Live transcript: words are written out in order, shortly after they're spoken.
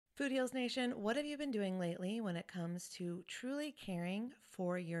Food Heals Nation, what have you been doing lately when it comes to truly caring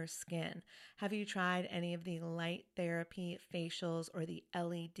for your skin? Have you tried any of the light therapy facials or the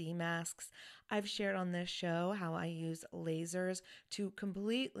LED masks? I've shared on this show how I use lasers to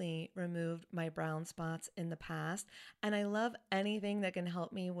completely remove my brown spots in the past, and I love anything that can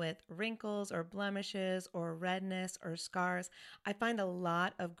help me with wrinkles or blemishes or redness or scars. I find a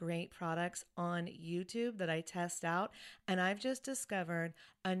lot of great products on YouTube that I test out, and I've just discovered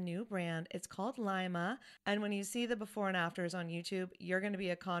a new brand. It's called Lima. And when you see the before and afters on YouTube, you're going to be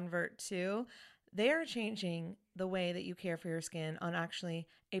a convert too. They are changing the way that you care for your skin on actually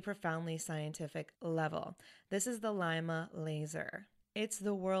a profoundly scientific level. This is the Lima laser. It's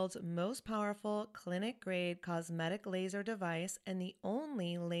the world's most powerful clinic-grade cosmetic laser device and the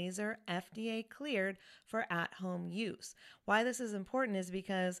only laser FDA cleared for at-home use. Why this is important is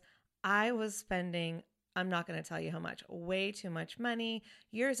because I was spending, I'm not going to tell you how much, way too much money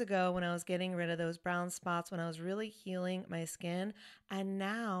years ago when I was getting rid of those brown spots, when I was really healing my skin. And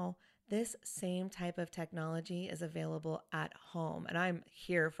now this same type of technology is available at home, and I'm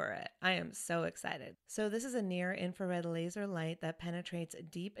here for it. I am so excited. So this is a near-infrared laser light that penetrates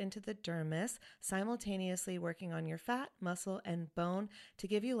deep into the dermis, simultaneously working on your fat, muscle, and bone to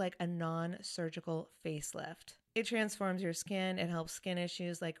give you like a non-surgical facelift. It transforms your skin. It helps skin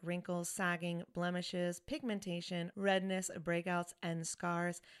issues like wrinkles, sagging, blemishes, pigmentation, redness, breakouts, and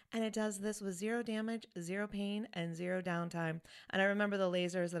scars. And it does this with zero damage, zero pain, and zero downtime. And I remember the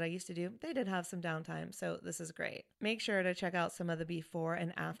lasers that I used to do, they did have some downtime, so this is great. Make sure to check out some of the before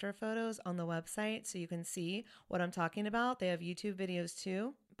and after photos on the website so you can see what I'm talking about. They have YouTube videos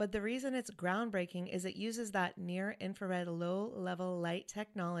too. But the reason it's groundbreaking is it uses that near-infrared low-level light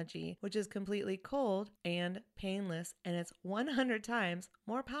technology, which is completely cold and painless, and it's 100 times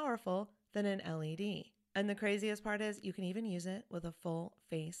more powerful than an LED. And the craziest part is you can even use it with a full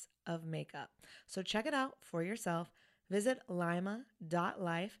face of makeup. So check it out for yourself. Visit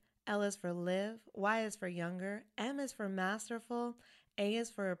lima.life. L is for live, Y is for younger, M is for masterful, A is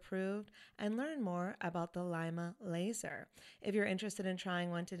for approved, and learn more about the Lima laser. If you're interested in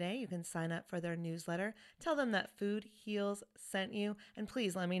trying one today, you can sign up for their newsletter. Tell them that Food Heals sent you, and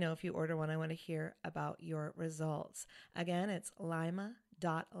please let me know if you order one. I want to hear about your results. Again, it's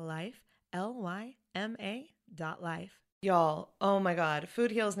lima.life, Lyma.life. Y'all, oh my God,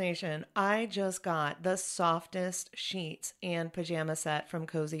 Food Heals Nation, I just got the softest sheets and pajama set from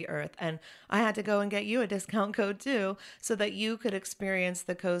Cozy Earth, and I had to go and get you a discount code too so that you could experience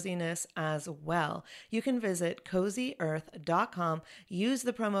the coziness as well. You can visit CozyEarth.com, use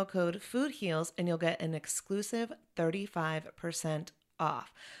the promo code FoodHeals, and you'll get an exclusive 35%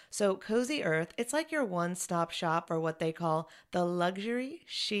 off. So Cozy Earth, it's like your one-stop shop for what they call the luxury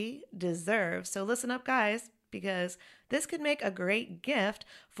she deserves. So listen up, guys, because this could make a great gift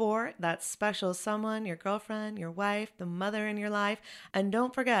for that special someone, your girlfriend, your wife, the mother in your life. And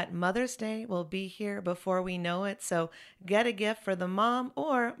don't forget, Mother's Day will be here before we know it. So get a gift for the mom,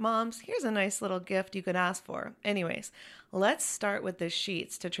 or moms, here's a nice little gift you could ask for. Anyways, let's start with the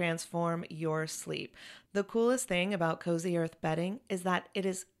sheets to transform your sleep. The coolest thing about Cozy Earth bedding is that it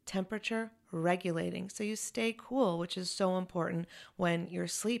is temperature regulating, so you stay cool, which is so important when you're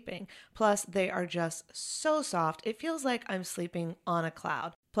sleeping. Plus, they are just so soft. It feels like I'm sleeping on a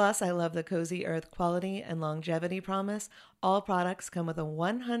cloud. Plus, I love the Cozy Earth quality and longevity promise. All products come with a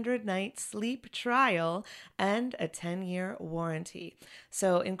 100-night sleep trial and a 10-year warranty.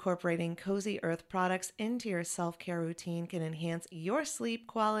 So incorporating Cozy Earth products into your self-care routine can enhance your sleep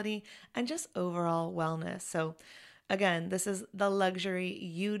quality and just overall wellness. So again, this is the luxury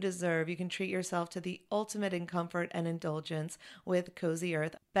you deserve. You can treat yourself to the ultimate in comfort and indulgence with Cozy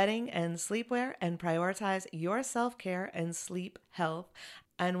Earth bedding and sleepwear, and prioritize your self-care and sleep health.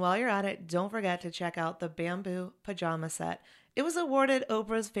 And while you're at it, don't forget to check out the bamboo pajama set. It was awarded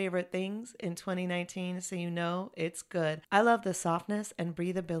Oprah's Favorite Things in 2019, so you know it's good. I love the softness and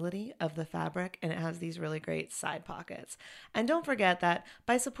breathability of the fabric, and it has these really great side pockets. And don't forget that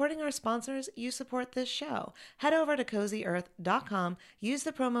by supporting our sponsors, you support this show. Head over to CozyEarth.com, use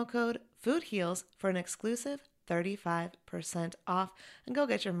the promo code FoodHeals for an exclusive 35% off, and go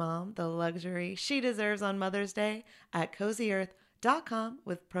get your mom the luxury she deserves on Mother's Day at CozyEarth.com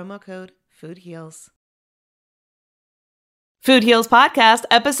with promo code FoodHeals. Food Heals Podcast,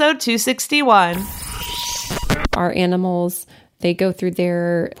 episode 261. Our animals, they go through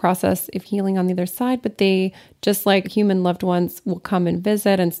their process of healing on the other side, but they, just like human loved ones, will come and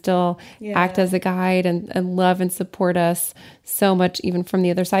visit and still act as a guide and love and support us so much, even from the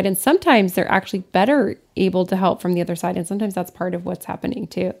other side. And sometimes they're actually better able to help from the other side. And sometimes that's part of what's happening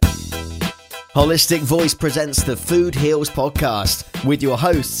too. Holistic Voice presents the Food Heals podcast with your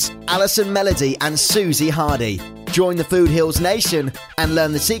hosts, Alison Melody and Susie Hardy. Join the Food Heals Nation and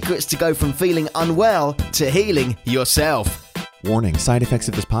learn the secrets to go from feeling unwell to healing yourself. Warning, side effects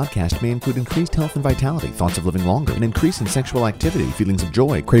of this podcast may include increased health and vitality, thoughts of living longer, an increase in sexual activity, feelings of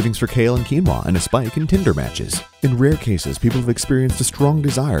joy, cravings for kale and quinoa, and a spike in Tinder matches. In rare cases, people have experienced a strong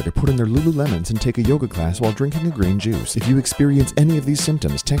desire to put in their Lululemons and take a yoga class while drinking a green juice. If you experience any of these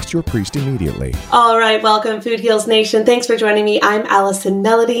symptoms, text your priest immediately. All right, welcome Food Heals Nation. Thanks for joining me. I'm Alison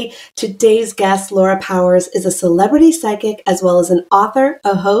Melody. Today's guest, Laura Powers, is a celebrity psychic as well as an author,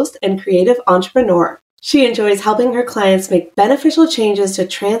 a host, and creative entrepreneur. She enjoys helping her clients make beneficial changes to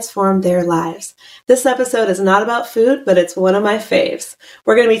transform their lives. This episode is not about food, but it's one of my faves.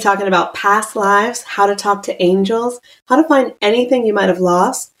 We're going to be talking about past lives, how to talk to angels, how to find anything you might have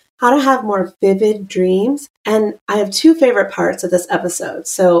lost, how to have more vivid dreams, and I have two favorite parts of this episode,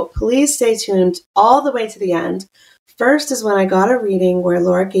 so please stay tuned all the way to the end. First is when I got a reading where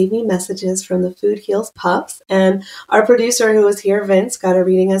Laura gave me messages from the Food Heals pups, and our producer who was here, Vince, got a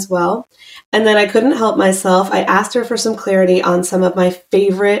reading as well. And then I couldn't help myself. I asked her for some clarity on some of my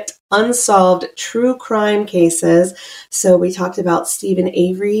favorite unsolved true crime cases. So we talked about Stephen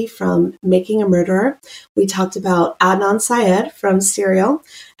Avery from Making a Murderer. We talked about Adnan Syed from Serial.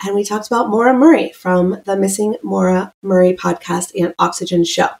 And we talked about Maura Murray from the Missing Maura Murray podcast and Oxygen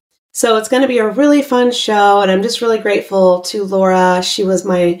show. So it's going to be a really fun show, and I'm just really grateful to Laura. She was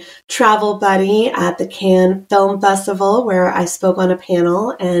my travel buddy at the Cannes Film Festival where I spoke on a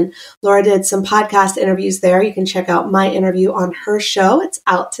panel, and Laura did some podcast interviews there. You can check out my interview on her show. It's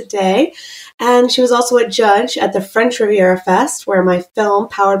out today. And she was also a judge at the French Riviera Fest where my film,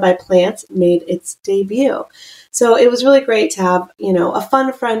 Powered by Plants, made its debut. So it was really great to have, a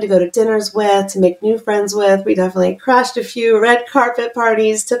fun friend to go to dinners with, to make new friends with. We definitely crashed a few red carpet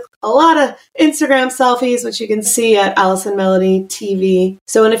parties, took a lot of Instagram selfies, which you can see at Alison Melody TV.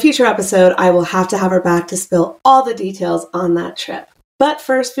 So in a future episode, I will have to have her back to spill all the details on that trip. But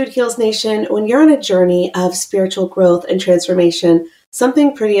first, Food Heals Nation, when you're on a journey of spiritual growth and transformation,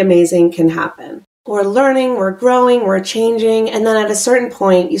 something pretty amazing can happen. We're learning, we're growing, we're changing, and then at a certain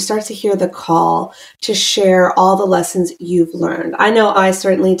point, you start to hear the call to share all the lessons you've learned. I know I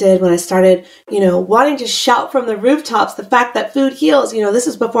certainly did when I started, wanting to shout from the rooftops the fact that food heals. This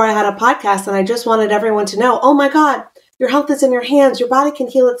is before I had a podcast, and I just wanted everyone to know, oh my God, your health is in your hands. Your body can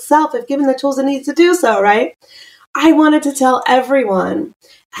heal itself if given the tools it needs to do so, right? I wanted to tell everyone,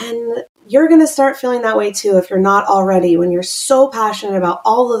 and you're going to start feeling that way too if you're not already, when you're so passionate about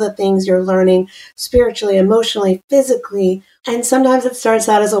all of the things you're learning spiritually, emotionally, physically. And sometimes it starts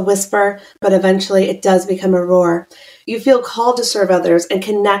out as a whisper, but eventually it does become a roar. You feel called to serve others and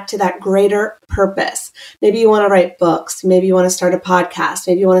connect to that greater purpose. Maybe you want to write books. Maybe you want to start a podcast.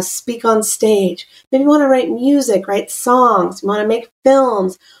 Maybe you want to speak on stage. Maybe you want to write music, write songs. You want to make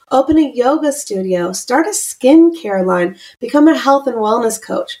films, open a yoga studio, start a skincare line, become a health and wellness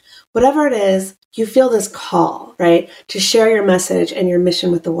coach. Whatever it is, you feel this call, right, to share your message and your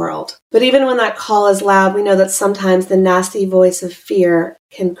mission with the world. But even when that call is loud, we know that sometimes the nasty voice of fear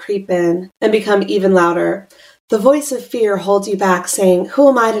can creep in and become even louder. The voice of fear holds you back, saying, who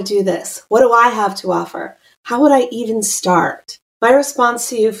am I to do this? What do I have to offer? How would I even start? My response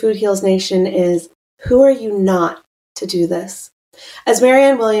to you, Food Heals Nation, is, who are you not to do this? As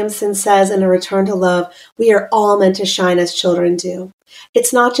Marianne Williamson says in A Return to Love, we are all meant to shine as children do.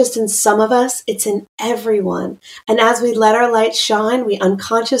 It's not just in some of us, it's in everyone. And as we let our light shine, we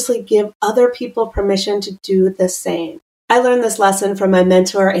unconsciously give other people permission to do the same. I learned this lesson from my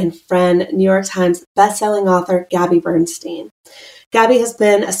mentor and friend, New York Times bestselling author Gabby Bernstein. Gabby has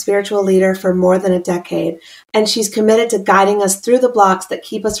been a spiritual leader for more than a decade, and she's committed to guiding us through the blocks that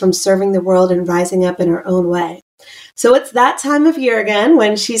keep us from serving the world and rising up in our own way. So it's that time of year again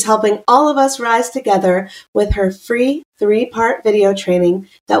when she's helping all of us rise together with her free 3-part video training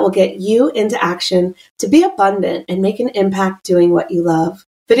that will get you into action to be abundant and make an impact doing what you love.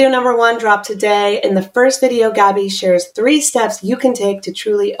 Video number 1 dropped today. In the first video, Gabby shares 3 steps you can take to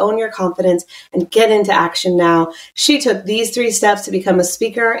truly own your confidence and get into action now. She took these 3 steps to become a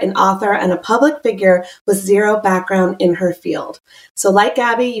speaker, an author, and a public figure with zero background in her field. So like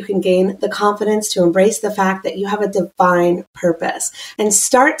Gabby, you can gain the confidence to embrace the fact that you have a divine purpose and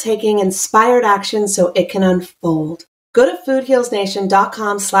start taking inspired action so it can unfold. Go to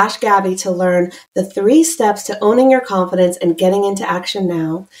foodhealsnation.com/Gabby to learn the 3 steps to owning your confidence and getting into action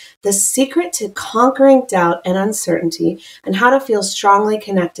now, the secret to conquering doubt and uncertainty, and how to feel strongly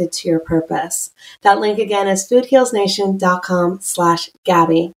connected to your purpose. That link again is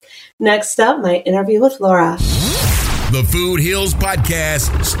foodhealsnation.com/Gabby. Next up, my interview with Laura. The Food Heals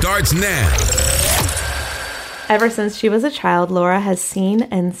Podcast starts now. Ever since she was a child, Laura has seen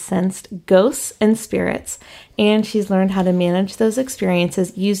and sensed ghosts and spirits, and she's learned how to manage those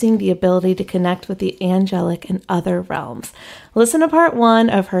experiences using the ability to connect with the angelic and other realms. Listen to part 1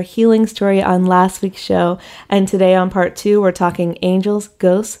 of her healing story on last week's show, and today on part 2, we're talking angels,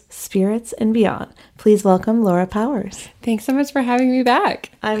 ghosts, spirits, and beyond. Please welcome Laura Powers. Thanks so much for having me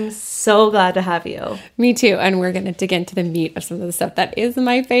back. I'm so glad to have you. Me too. And we're going to dig into the meat of some of the stuff that is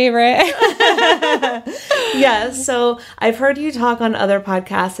my favorite. Yes. So I've heard you talk on other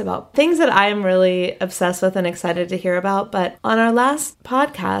podcasts about things that I'm really obsessed with and excited to hear about. But on our last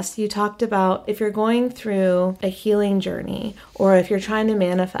podcast, you talked about if you're going through a healing journey or if you're trying to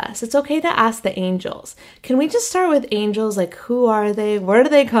manifest, it's okay to ask the angels. Can we just start with angels? Like, who are they? Where do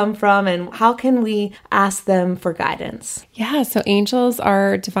they come from? And how can we ask them for guidance? Yeah, so angels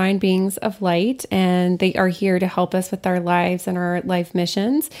are divine beings of light, and they are here to help us with our lives and our life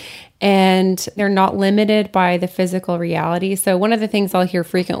missions. And they're not limited by the physical reality. So one of the things I'll hear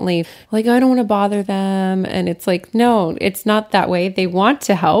frequently, like, I don't want to bother them. And it's like, no, it's not that way. They want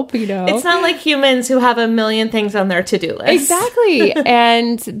to help, you know. It's not like humans who have a million things on their to-do list. Exactly.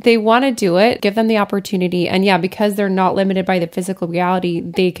 And they want to do it. Give them the opportunity. And yeah, because they're not limited by the physical reality,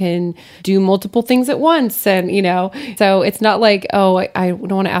 they can do multiple things at once. And, you know, so it's not like, oh, I don't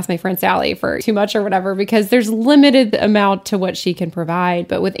want to ask my friend Sally for too much or whatever, because there's limited amount to what she can provide.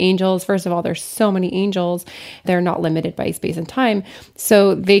 But with angels, first of all, there's so many angels. They're not limited by space and time.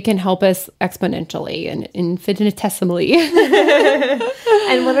 So they can help us exponentially and infinitesimally.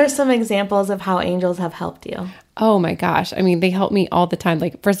 And what are some examples of how angels have helped you? Oh my gosh. I mean, they help me all the time.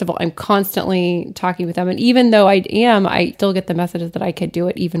 Like, first of all, I'm constantly talking with them. And even though I still get the messages that I could do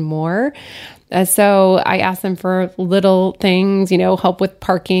it even more. So I ask them for little things, you know, help with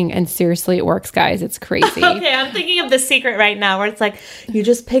parking. And seriously, it works, guys. It's crazy. Okay, I'm thinking of The Secret right now, where it's like, you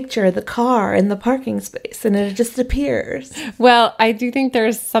just picture the car in the parking space and it just appears. Well, I do think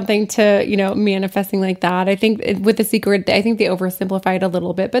there's something to, you know, manifesting like that. I think with The Secret, I think they oversimplify it a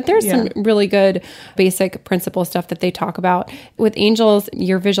little bit, but there's some really good basic principle stuff that they talk about. With angels,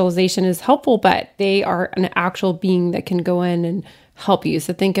 your visualization is helpful, but they are an actual being that can go in and help you.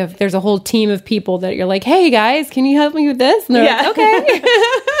 So think of, there's a whole team of people that you're like, hey guys, can you help me with this? And they're like, okay.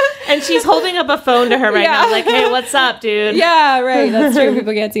 And she's holding up a phone to her right now, like, hey, what's up, dude? Yeah, right. That's true.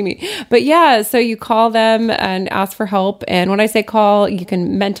 People can't see me. But yeah, so you call them and ask for help. And when I say call, you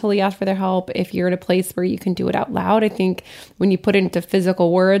can mentally ask for their help. If you're in a place where you can do it out loud, I think when you put it into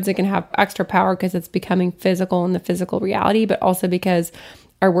physical words, it can have extra power because it's becoming physical in the physical reality, but also because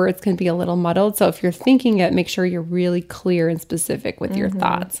our words can be a little muddled. So if you're thinking it, make sure you're really clear and specific with your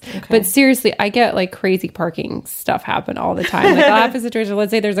thoughts. Okay. But seriously, I get like crazy parking stuff happen all the time. Like I'll have a situation,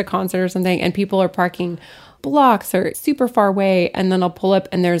 let's say there's a concert or something and people are parking blocks or super far away, and then I'll pull up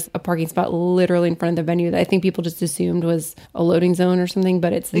and there's a parking spot literally in front of the venue that I think people just assumed was a loading zone or something,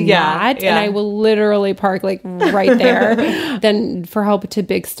 but it's not. Yeah. And I will literally park like right there. Then for help to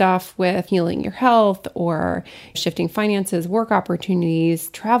big stuff with healing your health or shifting finances, work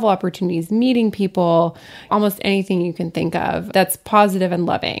opportunities, travel opportunities, meeting people, almost anything you can think of that's positive and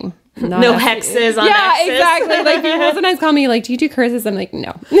loving. No hexes on X's. Exactly. Like people sometimes call me like, do you do curses? I'm like,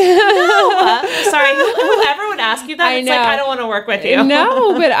 no. Sorry, whoever would ask you that, it's like, I don't want to work with you.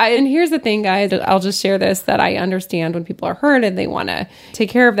 No, but and here's the thing, guys, I'll just share this, that I understand when people are hurt and they want to take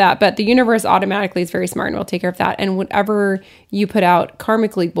care of that, but the universe automatically is very smart and will take care of that. And whatever you put out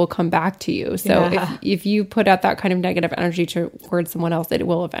karmically will come back to you. So if you put out that kind of negative energy towards someone else, it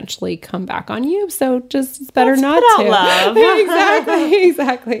will eventually come back on you. So just it's better not to. Love.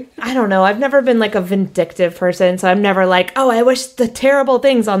 Exactly. I don't know. I've never been like a vindictive person. So I'm never like, oh, I wish the terrible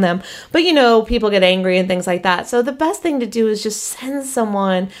things on them. But you know, people get angry and things like that. So the best thing to do is just send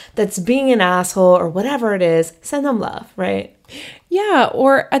someone that's being an asshole or whatever it is, send them love, right? Yeah,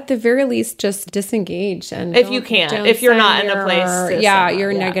 or at the very least, just disengage. And if you can, if you're not in a place.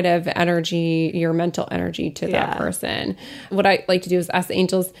 Your negative energy, your mental energy to that person. What I like to do is ask the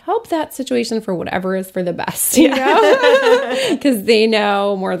angels, help that situation for whatever is for the best, you know? Because they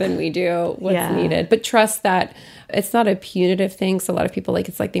know more than we do what's needed. But trust that it's not a punitive thing. So a lot of people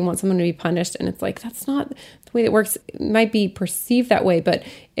it's like they want someone to be punished. And it's like, that's not the way it works. It might be perceived that way. But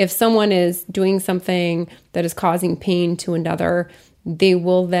if someone is doing something that is causing pain to another, they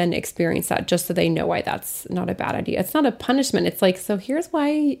will then experience that just so they know why that's not a bad idea. It's not a punishment. It's like, so here's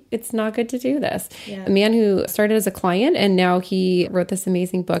why it's not good to do this. Yeah. A man who started as a client and now he wrote this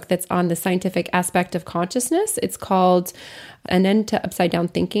amazing book that's on the scientific aspect of consciousness. It's called An End to Upside Down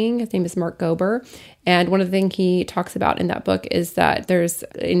Thinking. His name is Mark Gober. And one of the things he talks about in that book is that there's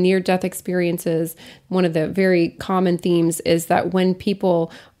in near-death experiences, one of the very common themes is that when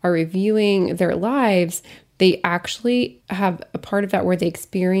people are reviewing their lives, they actually have a part of that where they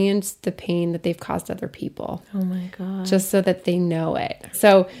experience the pain that they've caused other people. Oh my God. Just so that they know it.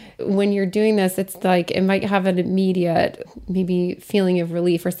 So when you're doing this, it's like, it might have an immediate maybe feeling of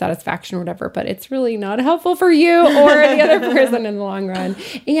relief or satisfaction or whatever, but it's really not helpful for you or the other person in the long run.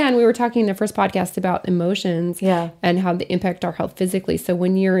 And we were talking in the first podcast about emotions and how they impact our health physically. So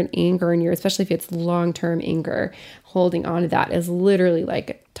when you're in anger and especially if it's long-term anger, holding on to that is literally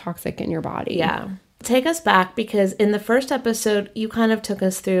like toxic in your body. Yeah. Take us back, because in the first episode, you kind of took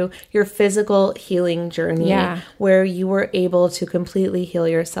us through your physical healing journey where you were able to completely heal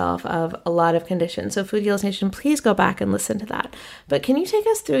yourself of a lot of conditions. So Food Heals Nation, please go back and listen to that. But can you take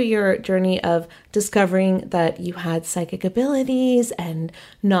us through your journey of discovering that you had psychic abilities and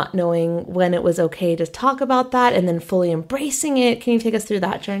not knowing when it was okay to talk about that and then fully embracing it? Can you take us through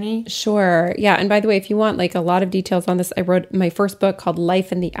that journey? Sure. Yeah. And by the way, if you want like a lot of details on this, I wrote my first book called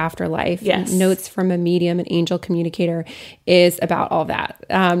Life in the Afterlife. Yes. Notes from a Medium, an Angel Communicator, is about all that.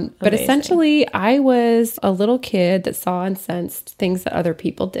 But essentially, I was a little kid that saw and sensed things that other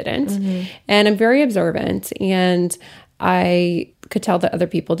people didn't. Mm-hmm. And I'm very observant, and I could tell that other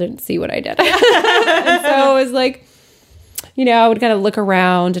people didn't see what I did. And so it was like, you know, I would kind of look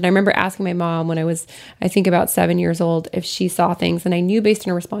around, and I remember asking my mom when I was, I think about 7 years old, if she saw things, and I knew based on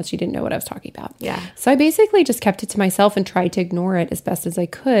her response, she didn't know what I was talking about. Yeah. So I basically just kept it to myself and tried to ignore it as best as I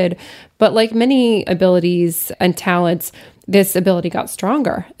could. But like many abilities and talents, this ability got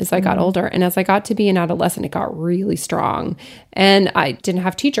stronger as I got older. And as I got to be an adolescent, it got really strong. And I didn't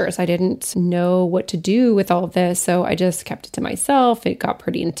have teachers. I didn't know what to do with all of this. So I just kept it to myself. It got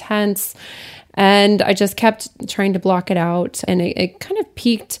pretty intense. And I just kept trying to block it out. And it kind of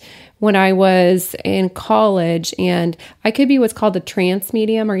peaked when I was in college, and I could be what's called a trance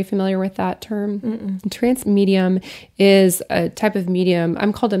medium. Are you familiar with that term? Mm-mm. Trance medium is a type of medium.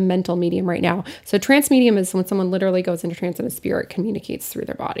 I'm called a mental medium right now. So trance medium is when someone literally goes into trance and a spirit communicates through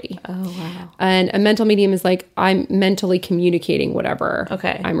their body. Oh, wow. And a mental medium is like I'm mentally communicating whatever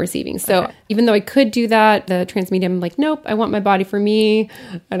I'm receiving. So even though I could do that, the trance medium, I'm like, nope, I want my body for me.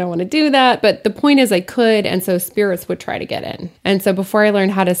 I don't want to do that. But the point is I could. And so spirits would try to get in. And so before I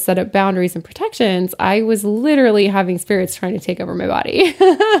learned how to set up boundaries and protections, I was literally having spirits trying to take over my body.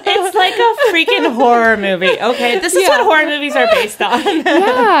 It's like a freaking horror movie. Okay, this is what horror movies are based on.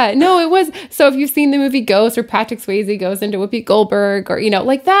 Yeah, no, it was. So if you've seen the movie Ghost, or Patrick Swayze goes into Whoopi Goldberg, or, you know,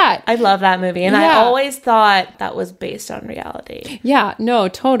 like that. I love that movie. And I always thought that was based on reality. Yeah, no,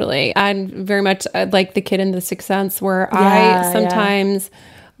 totally. I'm very much like the kid in The Sixth Sense, where I sometimes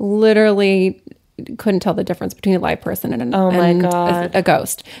literally couldn't tell the difference between a live person and a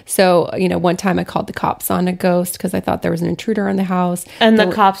ghost. So, you know, one time I called the cops on a ghost because I thought there was an intruder in the house. And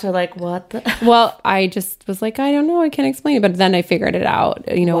the cops are like, what the? Well, I just was like, I don't know, I can't explain it. But then I figured it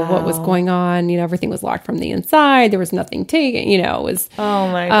out, you know, what was going on. You know, everything was locked from the inside. There was nothing taken, you know, it was. Oh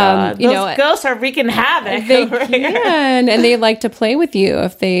my God. Those ghosts are wreaking havoc. They can. And they like to play with you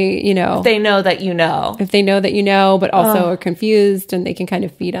if they, you know. If they know that you know. If they know that you know, but also are confused, and they can kind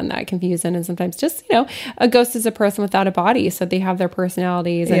of feed on that confusion. And sometimes just, you know, a ghost is a person without a body, so they have their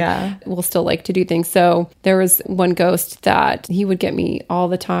personalities and will still like to do things. So there was one ghost that he would get me all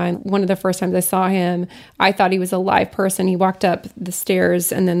the time. One of the first times I saw him, I thought he was a live person. He walked up the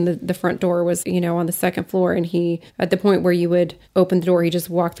stairs, and then the front door was, you know, on the second floor, and he, at the point where you would open the door, he just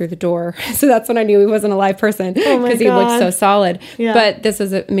walked through the door. So that's when I knew he wasn't a live person, because he looked so solid. Yeah. But this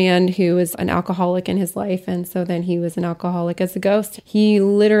is a man who was an alcoholic in his life, and so then he was an alcoholic as a ghost. He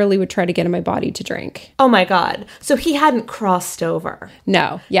literally would try to get in my body to drink. Oh my God. So he hadn't crossed over.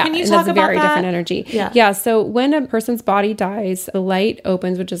 No. Yeah. Can you and talk that's a about very that? Different energy. Yeah. So when a person's body dies, the light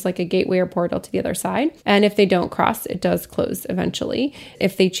opens, which is like a gateway or portal to the other side. And if they don't cross, it does close eventually.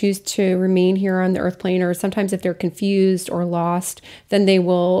 If they choose to remain here on the earth plane, or sometimes if they're confused or lost, then they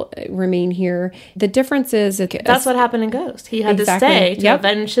will remain here. The difference is... That's what happened in Ghost. He had to stay to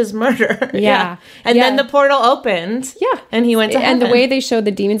avenge his murder. Yeah. And then the portal opened. Yeah. And he went to heaven. And the way they show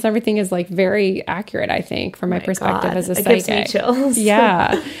the demons and everything is like very accurate, I think, from my perspective as a psychic. It gives me chills.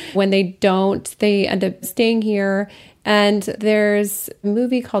 Yeah. When they don't, they end up staying here. And there's a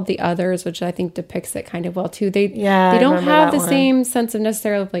movie called The Others, which I think depicts it kind of well too. They I don't remember have that the one. same sense of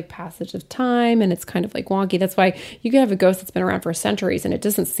necessarily like passage of time, and it's kind of like wonky. That's why you could have a ghost that's been around for centuries and it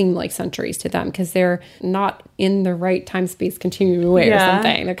doesn't seem like centuries to them because they're not in the right time space continuum way or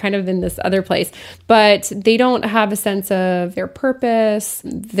something. They're kind of in this other place, but they don't have a sense of their purpose.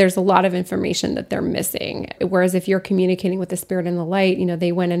 There's a lot of information that they're missing. Whereas if you're communicating with the spirit in the light, you know,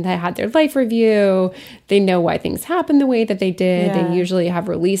 they went and they had their life review. They know why things happen the way that they did. They usually have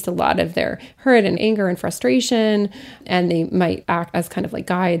released a lot of their hurt and anger and frustration, and they might act as kind of like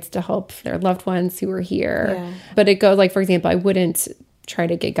guides to help their loved ones who are here. But it goes like, for example, I wouldn't try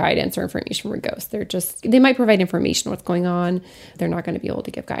to get guidance or information from a ghost. They might provide information on what's going on. They're not going to be able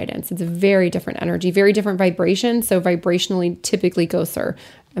to give guidance. It's a very different energy, very different vibration. So vibrationally, typically ghosts are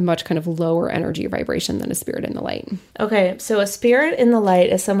a much kind of lower energy vibration than a spirit in the light. Okay, so a spirit in the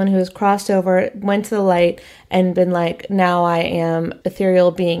light is someone who has crossed over, went to the light, and been like, now I am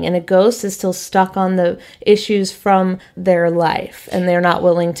ethereal being. And a ghost is still stuck on the issues from their life, and they're not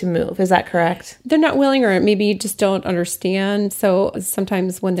willing to move. Is that correct? They're not willing, or maybe you just don't understand. So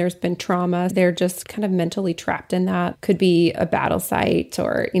sometimes when there's been trauma, they're just kind of mentally trapped in that. Could be a battle site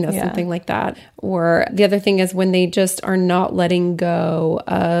or, you know, something like that. Or the other thing is when they just are not letting go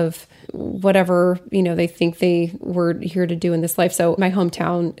of whatever, you know, they think they were here to do in this life. So my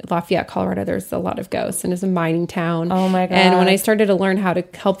hometown, Lafayette, Colorado, there's a lot of ghosts, and it's a mining town. Oh my God. And when I started to learn how to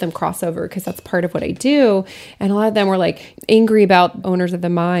help them cross over, because that's part of what I do, and a lot of them were like angry about owners of the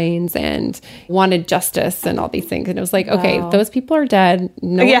mines and wanted justice and all these things. And it was like, okay, those people are dead.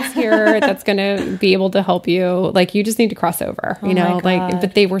 No one's here that's going to be able to help you. Like, you just need to cross over, you know, like,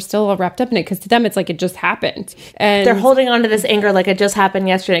 but they were still all wrapped up in it because to them, it's like it just happened. And They're holding on to this anger like it just happened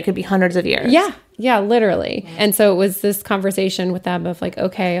yesterday. It could be hundreds of years. Yeah, literally. And so it was this conversation with them of like,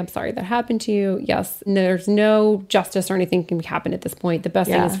 okay, I'm sorry that happened to you. Yes, there's no justice or anything can happen at this point. The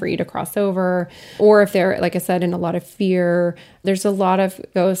best thing is for you to cross over. Or if they're, like I said, in a lot of fear, there's a lot of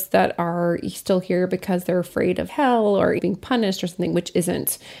ghosts that are still here because they're afraid of hell or being punished or something, which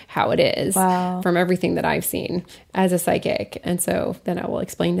isn't how it is from everything that I've seen as a psychic. And so then I will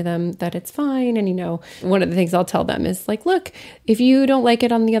explain to them that it's fine. And, you know, one of the things I'll tell them is like, look, if you don't like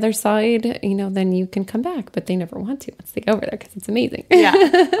it on the other side, you know, then you can come back, but they never want to once they go over there because it's amazing.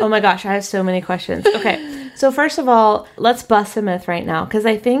 Oh my gosh, I have so many questions. Okay, so first of all, let's bust a myth right now, because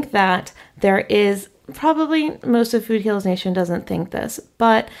I think that there is probably most of Food Heals Nation doesn't think this,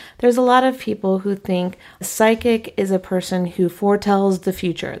 but there's a lot of people who think a psychic is a person who foretells the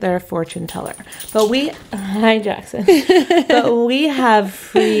future. They're a fortune teller. But hi Jackson, but we have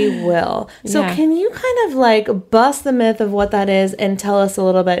free will. So can you kind of like bust the myth of what that is and tell us a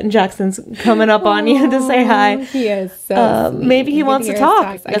little bit? And Jackson's coming up on you to say hi. He is so maybe he wants to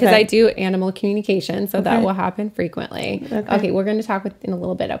talk. Because I do animal communication, so that will happen frequently. Okay, we're going to talk in a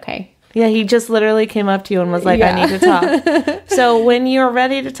little bit, okay? Yeah, he just literally came up to you and was like, I need to talk. So when you're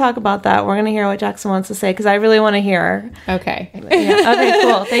ready to talk about that, we're going to hear what Jackson wants to say, because I really want to hear. Okay. Okay,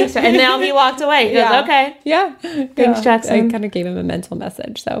 cool. Thanks. And now he walked away. He goes, okay. Yeah. Thanks, Jackson. I kind of gave him a mental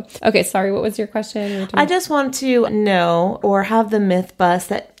message. So, okay, sorry, what was your question? I just want to know or have the myth bust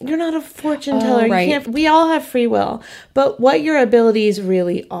that you're not a fortune teller. Right. You can't, we all have free will, but what your abilities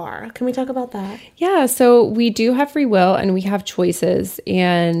really are. Can we talk about that? Yeah, so we do have free will and we have choices,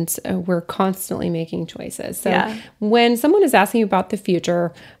 and we're constantly making choices. So when someone is asking you about the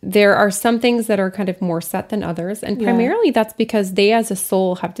future, there are some things that are kind of more set than others. And primarily that's because they as a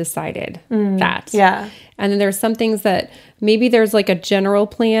soul have decided that. Yeah. And then there's some things that maybe there's like a general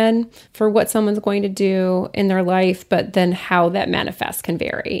plan for what someone's going to do in their life, but then how that manifests can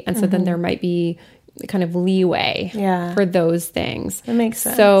vary. And so then there might be kind of leeway for those things. That makes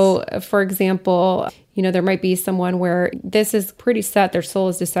sense. So for example, you know, there might be someone where this is pretty set, their soul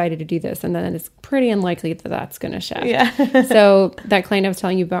has decided to do this, and then it's pretty unlikely that that's going to shift. Yeah. So that client I was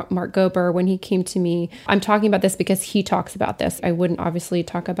telling you about, Mark Gober, when he came to me, I'm talking about this because he talks about this. I wouldn't obviously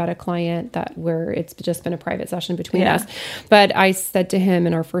talk about a client where it's just been a private session between us. But I said to him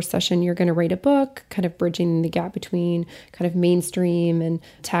in our first session, you're going to write a book, kind of bridging the gap between kind of mainstream and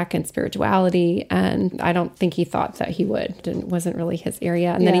tech and spirituality. And I don't think he thought that he would. It wasn't really his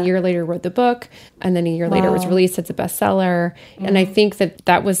area. And then a year later wrote the book, and then a year later it was released. It's a bestseller. And I think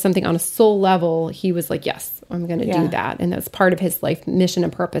that was something on a soul level. He was like, yes, I'm going to do that. And that's part of his life mission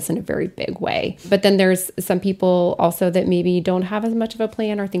and purpose in a very big way. But then there's some people also that maybe don't have as much of a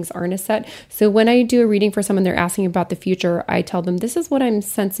plan or things aren't as set. So when I do a reading for someone, they're asking about the future, I tell them, this is what I'm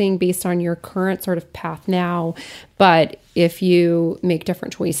sensing based on your current sort of path now. But if you make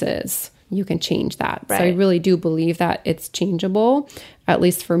different choices, you can change that. Right. So I really do believe that it's changeable, at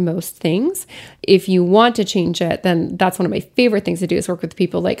least for most things. If you want to change it, then that's one of my favorite things to do is work with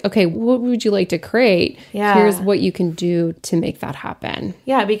people like, okay, what would you like to create? Yeah. Here's what you can do to make that happen.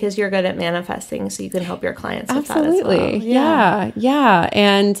 Yeah, because you're good at manifesting, so you can help your clients with that as Absolutely. well. Yeah.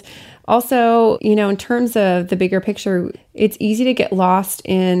 And also, in terms of the bigger picture, it's easy to get lost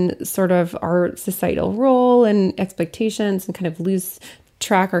in sort of our societal role and expectations and kind of lose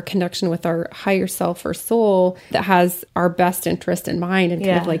track our connection with our higher self or soul that has our best interest in mind and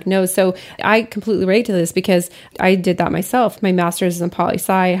kind of like knows. So I completely relate to this because I did that myself. My master's is in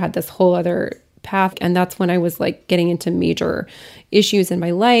poli-sci. I had this whole other path. And that's when I was like getting into major issues in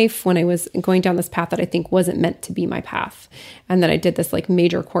my life, when I was going down this path that I think wasn't meant to be my path. And then I did this like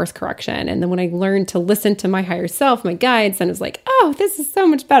major course correction. And then when I learned to listen to my higher self, my guides, then it was like, oh, this is so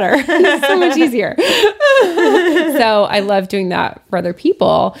much better. This is so much easier. So I love doing that for other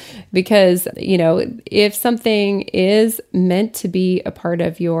people because, if something is meant to be a part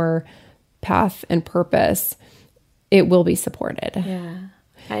of your path and purpose, it will be supported. Yeah.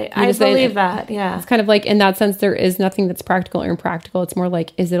 I believe that. Yeah. It's kind of like in that sense, there is nothing that's practical or impractical. It's more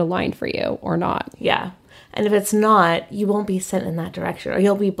like, is it aligned for you or not? Yeah. And if it's not, you won't be sent in that direction or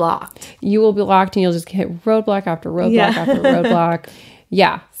you'll be blocked. You will be blocked and you'll just hit roadblock after roadblock after roadblock.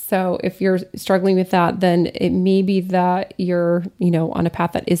 Yeah. So if you're struggling with that, then it may be that you're, on a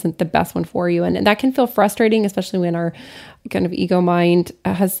path that isn't the best one for you. And that can feel frustrating, especially when our kind of ego mind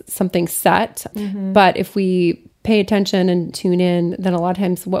has something set. Mm-hmm. But if we pay attention and tune in, then a lot of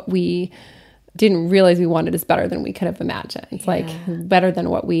times what we didn't realize we wanted is better than we could have imagined. It's like better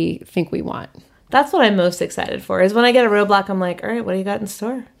than what we think we want. That's what I'm most excited for is when I get a roadblock, I'm like, all right, what do you got in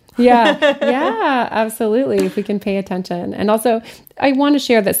store? Yeah, absolutely. If we can pay attention. And also I want to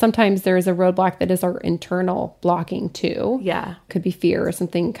share that sometimes there is a roadblock that is our internal blocking too. Yeah. Could be fear or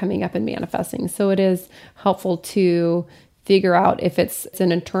something coming up and manifesting. So it is helpful to figure out if it's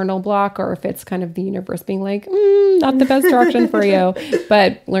an internal block or if it's kind of the universe being like, not the best direction for you.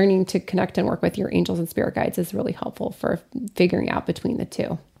 But learning to connect and work with your angels and spirit guides is really helpful for figuring out between the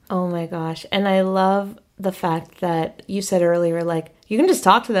two. Oh my gosh. And I love the fact that you said earlier, like, you can just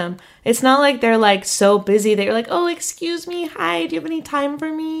talk to them. It's not like they're like so busy that you're like, oh, excuse me. Hi, do you have any time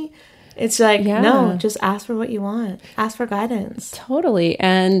for me? It's like, no, just ask for what you want. Ask for guidance. Totally.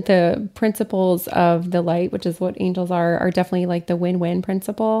 And the principles of the light, which is what angels are definitely like the win-win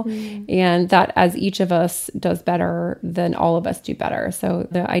principle. And that as each of us does better, then all of us do better. So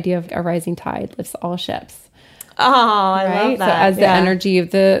the idea of a rising tide lifts all ships. Oh, I love that. So as the energy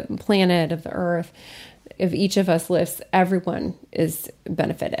of the planet, of the earth, if each of us lifts, everyone is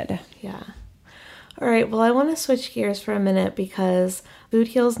benefited. Yeah. All right. Well, I want to switch gears for a minute because Food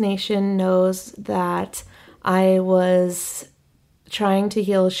Heals Nation knows that I was trying to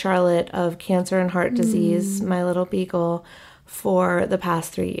heal Charlotte of cancer and heart disease, my little beagle, for the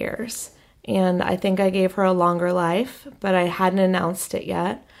past 3 years. And I think I gave her a longer life, but I hadn't announced it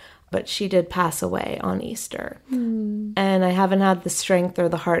yet. But she did pass away on Easter. And I haven't had the strength or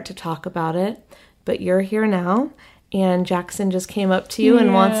the heart to talk about it. But you're here now, and Jackson just came up to you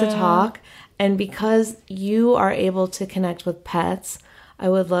and wants to talk. And because you are able to connect with pets, I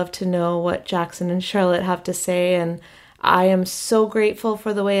would love to know what Jackson and Charlotte have to say. And I am so grateful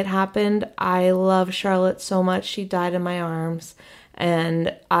for the way it happened. I love Charlotte so much. She died in my arms.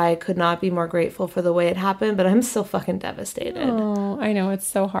 And I could not be more grateful for the way it happened, but I'm still fucking devastated. Oh, I know. It's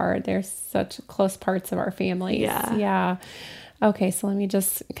so hard. There's such close parts of our families. Yeah. Okay, so let me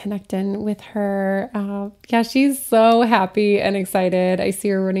just connect in with her. She's so happy and excited. I see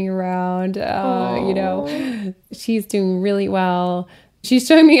her running around. She's doing really well. She's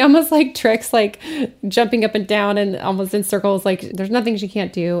showing me almost like tricks, like jumping up and down and almost in circles. Like there's nothing she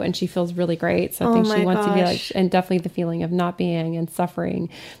can't do. And she feels really great. So I think she wants to be like, and definitely the feeling of not being and suffering.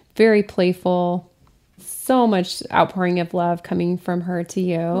 Very playful. So much outpouring of love coming from her to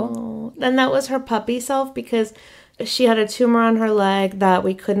you. Oh, and that was her puppy self because she had a tumor on her leg that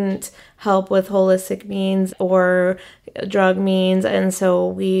we couldn't help with holistic means or drug means. And so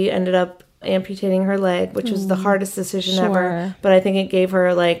we ended up amputating her leg, which was the hardest decision ever. But I think it gave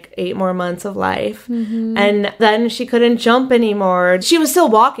her like 8 more months of life. And then she couldn't jump anymore. She was still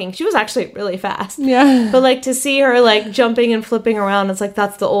walking. She was actually really fast. Yeah. But like to see her like jumping and flipping around, it's like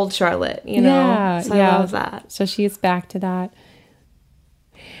that's the old Charlotte, you know? Yeah. So I love that. So she's back to that.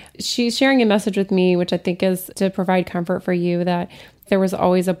 She's sharing a message with me, which I think is to provide comfort for you, that there was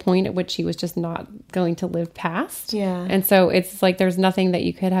always a point at which she was just not going to live past. Yeah. And so it's like there's nothing that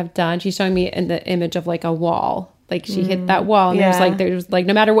you could have done. She's showing me in the image of like a wall. Like she hit that wall and there's like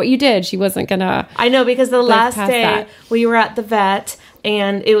no matter what you did, she wasn't gonna. I know, because the last day we were at the vet,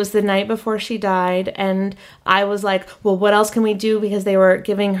 And it was the night before she died. And I was like, well, what else can we do? Because they were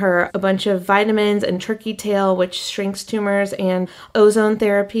giving her a bunch of vitamins and turkey tail, which shrinks tumors, and ozone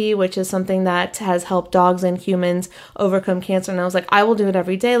therapy, which is something that has helped dogs and humans overcome cancer. And I was like, I will do it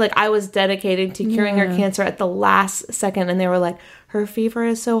every day. Like, I was dedicated to curing her cancer at the last second. And they were like, her fever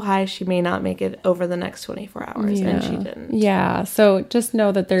is so high, she may not make it over the next 24 hours. And she didn't. Yeah. So just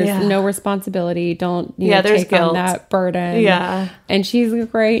know that there's no responsibility. Don't there's take guilt on that burden. Yeah. And she's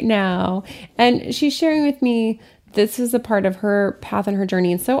great now. And she's sharing with me, this is a part of her path and her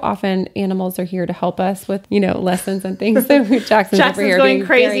journey. And so often animals are here to help us with, lessons and things. So Jackson's over here going being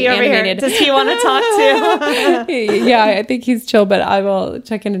crazy over animated. here. Does he want to talk too? Yeah, I think he's chill, but I will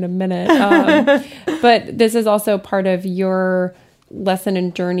check in a minute. But this is also part of your lesson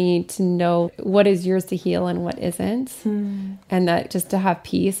and journey to know what is yours to heal and what isn't. And that just to have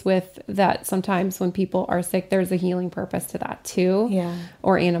peace with that. Sometimes when people are sick, there's a healing purpose to that too. Yeah.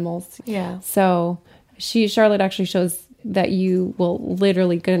 Or animals. Yeah. So Charlotte actually shows that you will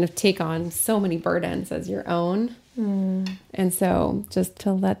literally kind of take on so many burdens as your own. And so just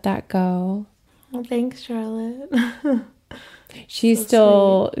to let that go. Well, thanks, Charlotte. She's So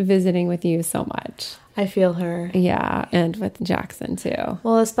still visiting with you so much. I feel her. Yeah. And with Jackson too.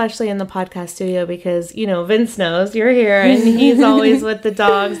 Well, especially in the podcast studio because, Vince knows you're here and he's always with the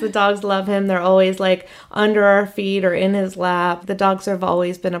dogs. The dogs love him. They're always like under our feet or in his lap. The dogs have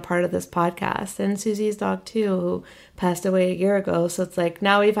always been a part of this podcast. And Susie's dog too, who passed away a year ago. So it's like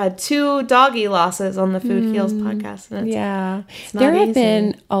now we've had 2 doggy losses on the Food Heals podcast. And it's not there have easy.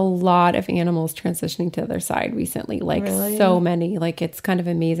 been a lot of animals transitioning to the other side recently, like Really? so many. Like it's kind of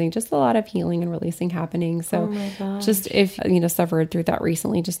amazing. Just a lot of healing and releasing happening. So Oh my gosh. just if suffered through that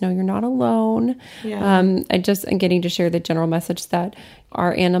recently, just know you're not alone. Yeah. And getting to share the general message that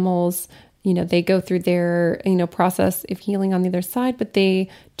our animals, they go through their, process of healing on the other side, but they,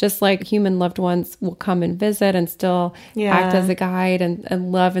 just like human loved ones, will come and visit and still act as a guide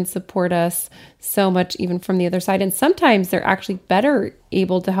and love and support us so much, even from the other side. And sometimes they're actually better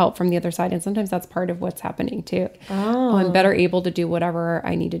able to help from the other side. And sometimes that's part of what's happening too. Oh, I'm better able to do whatever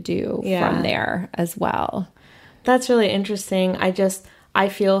I need to do from there as well. That's really interesting. I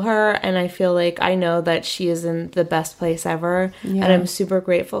feel her and I feel like I know that she is in the best place ever. Yeah. And I'm super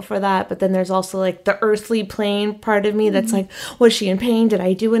grateful for that. But then there's also like the earthly plane part of me that's like, was she in pain? Did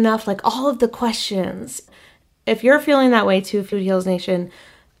I do enough? Like all of the questions. If you're feeling that way too, Food Heals Nation,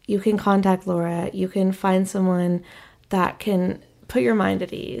 you can contact Laura. You can find someone that can put your mind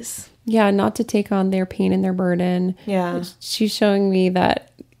at ease. Yeah, not to take on their pain and their burden. Yeah. She's showing me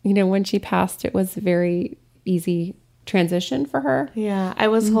that, when she passed, it was a very easy transition for her. Yeah, I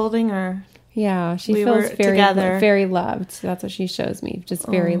was holding her. Yeah, she We feels were very together. Very loved. That's what she shows me, just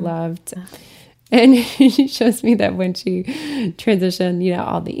very loved. And she shows me that when she transitioned,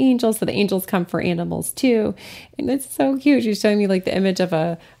 all the angels, so the angels come for animals too. And it's so cute. She's showing me like the image of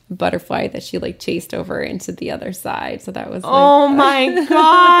a butterfly that she like chased over into the other side. So that was like, Oh my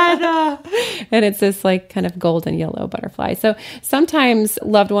God. and it's this like kind of golden yellow butterfly. So sometimes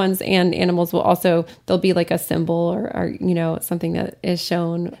loved ones and animals will also, there'll be like a symbol or something that is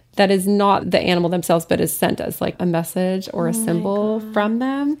shown that is not the animal themselves, but is sent as like a message or a symbol from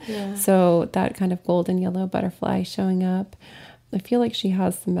them. Yeah. So that kind of golden yellow butterfly showing up, I feel like she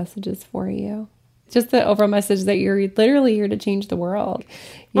has some messages for you. Just the overall message that you're literally here to change the world,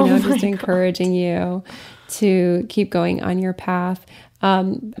 just encouraging you to keep going on your path.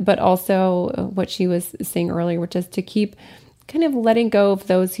 But also what she was saying earlier, which is to keep kind of letting go of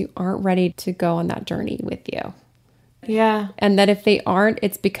those who aren't ready to go on that journey with you. Yeah. And that if they aren't,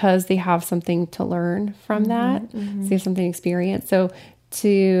 it's because they have something to learn from that. So they have something to experience. So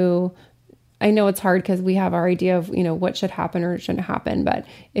I know it's hard because we have our idea of, what should happen or shouldn't happen. But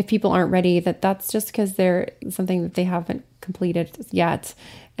if people aren't ready, that's just because they're something that they haven't completed yet,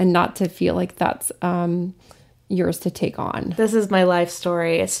 and not to feel like that's yours to take on. This is my life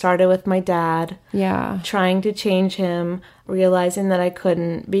story. It started with my dad. Yeah. Trying to change him, realizing that I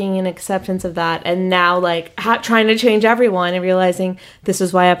couldn't, being in acceptance of that, and now like trying to change everyone and realizing this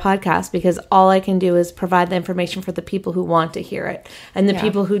is why I podcast, because all I can do is provide the information for the people who want to hear it, and the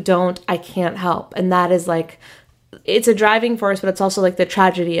people who don't, I can't help. And that is like, it's a driving force, but it's also like the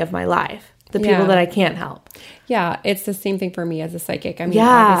tragedy of my life, the people that I can't help. Yeah, it's the same thing for me as a psychic. I mean, Yeah,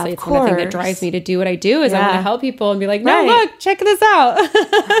 obviously, it's of one thing that course. drives me to do what I do is I want to help people and be like, no, Right. look, check this out.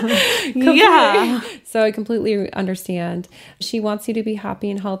 Yeah. So I completely understand. She wants you to be happy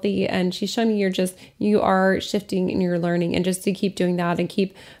and healthy, and she's showing you are shifting and you're learning, and just to keep doing that and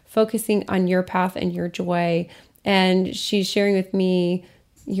keep focusing on your path and your joy. And she's sharing with me,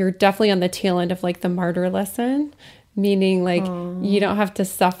 you're definitely on the tail end of like the martyr lesson. meaning like you don't have to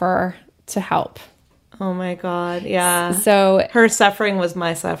suffer to help. Oh my God. Yeah. So her suffering was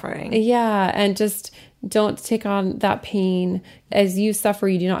my suffering. Yeah. And just don't take on that pain. As you suffer,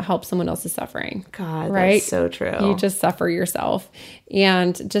 you do not help someone else's suffering. God, right? That's so true. You just suffer yourself.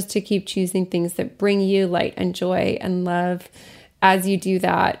 And just to keep choosing things that bring you light and joy and love. As you do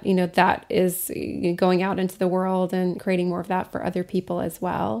that, you know, that is going out into the world and creating more of that for other people as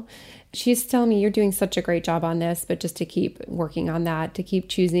well. She's telling me you're doing such a great job on this, but just to keep working on that, to keep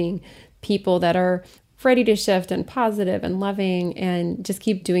choosing people that are ready to shift and positive and loving, and just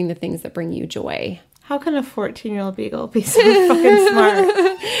keep doing the things that bring you joy. How can a 14-year-old beagle be so fucking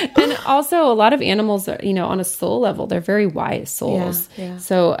smart? And also a lot of animals, are, you know, on a soul level, they're very wise souls. Yeah.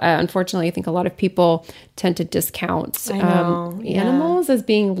 So unfortunately, I think a lot of people tend to discount animals as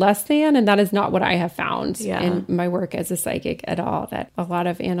being less than. And that is not what I have found in my work as a psychic at all, that a lot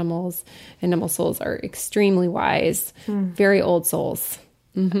of animal souls are extremely wise, very old souls.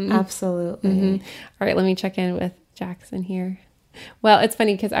 Mm-hmm. Absolutely. Mm-hmm. All right, let me check in with Jackson here. Well, it's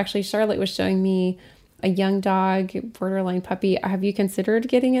funny because actually Charlotte was showing me a young dog, borderline puppy. Have you considered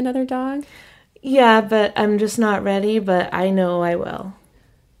getting another dog? Yeah, but I'm just not ready, but I know I will.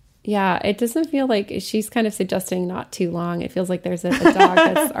 Yeah, it doesn't feel like she's kind of suggesting not too long. It feels like there's a dog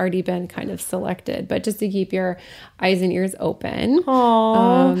that's already been kind of selected, but just to keep your eyes and ears open.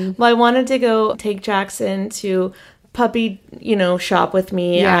 Well, I wanted to go take Jackson to puppy, shop with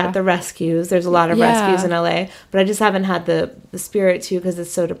me at the rescues. There's a lot of rescues in LA, but I just haven't had the spirit to because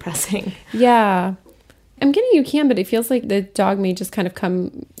it's so depressing. Yeah. I'm getting you can, but it feels like the dog may just kind of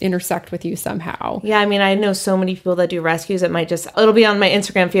come intersect with you somehow. Yeah, I mean, I know so many people that do rescues. It'll be on my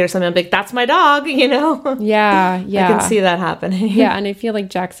Instagram feed or something. I'm like, that's my dog, Yeah. I can see that happening. Yeah, and I feel like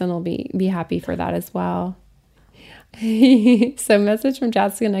Jackson will be happy for that as well. So message from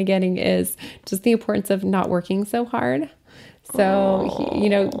Jackson I'm getting is just the importance of not working so hard.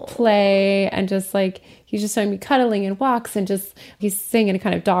 So, play and just like, he's just showing me cuddling and walks and just, he's saying in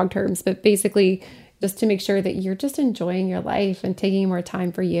kind of dog terms, but basically just to make sure that you're just enjoying your life and taking more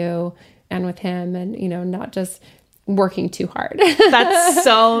time for you and with him and, not just working too hard. That's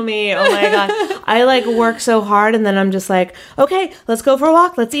so me. Oh my God. I work so hard and then I'm just like, okay, let's go for a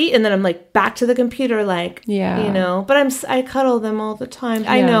walk. Let's eat. And then I'm back to the computer, but I cuddle them all the time.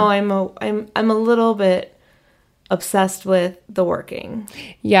 Yeah. I know I'm a little bit obsessed with the working.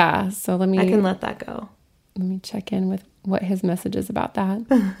 Yeah. So I can let that go. Let me check in with what his message is about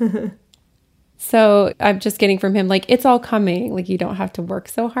that. So I'm just getting from him, it's all coming. You don't have to work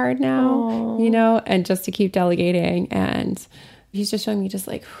so hard now, and just to keep delegating. And he's just showing me just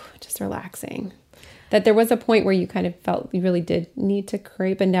relaxing. That there was a point where you kind of felt you really did need to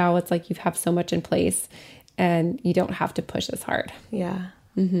create, but now it's like you have so much in place and you don't have to push as hard. Yeah.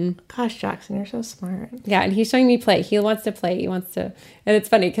 Mm-hmm. Gosh, Jackson, you're so smart. Yeah, and he's showing me play. He wants to play. And it's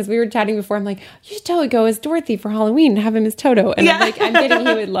funny because we were chatting before. I'm like, you should totally go as Dorothy for Halloween and have him as Toto. And I'm getting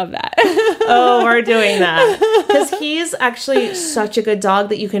he would love that. Oh, we're doing that. Because he's actually such a good dog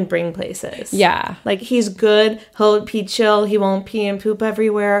that you can bring places. Yeah. He's good. He'll pee chill. He won't pee and poop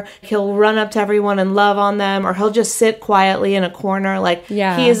everywhere. He'll run up to everyone and love on them, or he'll just sit quietly in a corner.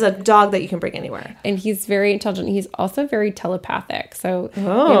 He is a dog that you can bring anywhere. And he's very intelligent. He's also very telepathic. So you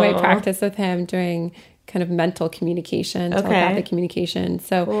might practice with him doing kind of mental communication, telepathic communication.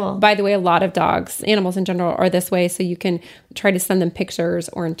 So, cool. By the way, a lot of dogs, animals in general, are this way. So you can try to send them pictures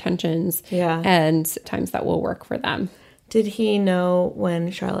or intentions. Yeah. And sometimes that will work for them. Did he know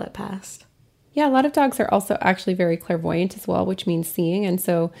when Charlotte passed? Yeah, a lot of dogs are also actually very clairvoyant as well, which means seeing. And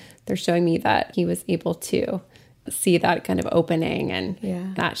so they're showing me that he was able to see that kind of opening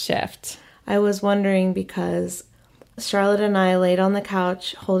and that shift. I was wondering because Charlotte and I laid on the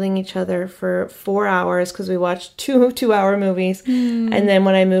couch holding each other for 4 hours because we watched two-hour movies. And then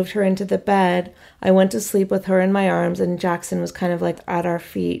when I moved her into the bed, I went to sleep with her in my arms and Jackson was kind of at our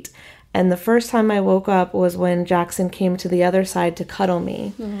feet. And the first time I woke up was when Jackson came to the other side to cuddle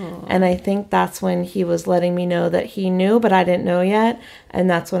me. Aww. And I think that's when he was letting me know that he knew, but I didn't know yet. And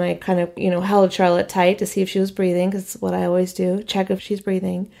that's when I kind of, held Charlotte tight to see if she was breathing, because it's what I always do, check if she's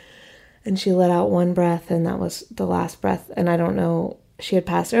breathing. And she let out one breath, and that was the last breath. And I don't know, she had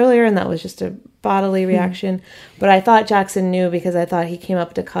passed earlier, and that was just a bodily reaction. But I thought Jackson knew because I thought he came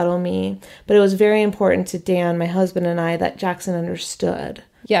up to cuddle me. But it was very important to Dan, my husband, and I that Jackson understood.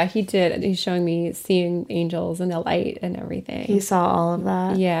 Yeah, he did. He's showing me seeing angels and the light and everything. He saw all of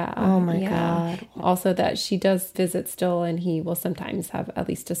that? Yeah. Oh, my God. Also that she does visit still, and he will sometimes have at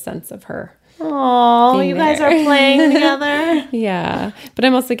least a sense of her. Oh, you guys are playing together? Yeah. But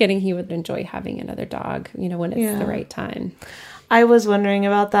I'm also getting he would enjoy having another dog, when it's the right time. I was wondering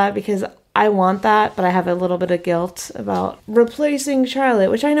about that because I want that, but I have a little bit of guilt about replacing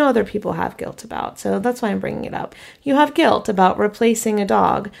Charlotte, which I know other people have guilt about. So that's why I'm bringing it up. You have guilt about replacing a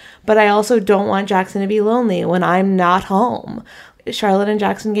dog, but I also don't want Jackson to be lonely when I'm not home. Charlotte and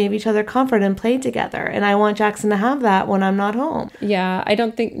Jackson gave each other comfort and played together, and I want Jackson to have that when I'm not home. Yeah, I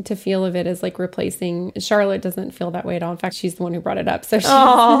don't think to feel of it as like replacing. Charlotte doesn't feel that way at all. In fact, she's the one who brought it up. So she's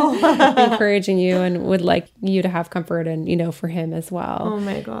encouraging you and would like you to have comfort and, you know, for him as well. Oh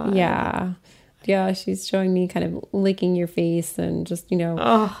my God. Yeah. Yeah, she's showing me kind of licking your face and just, you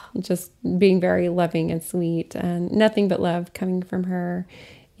know, just being very loving and sweet and nothing but love coming from her.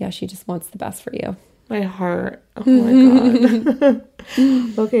 Yeah, she just wants the best for you. My heart. Oh my God.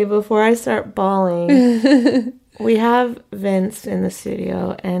 Okay, before I start bawling, we have Vince in the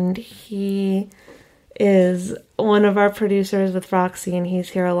studio, and he is one of our producers with Roxy, and he's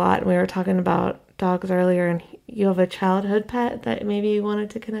here a lot. And we were talking about dogs earlier, and you have a childhood pet that maybe you wanted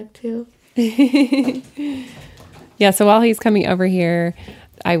to connect to? Yeah, so while he's coming over here,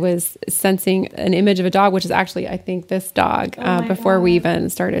 I was sensing an image of a dog, which is actually, I think, this dog before we even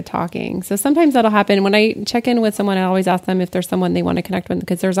started talking. So sometimes that'll happen. When I check in with someone, I always ask them if there's someone they want to connect with,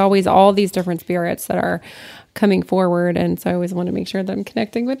 because there's always all these different spirits that are coming forward. And so I always want to make sure that I'm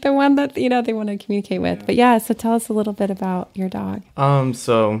connecting with the one that, you know, they want to communicate with. But yeah, so tell us a little bit about your dog.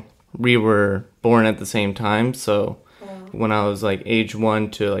 So we were born at the same time. So when I was like age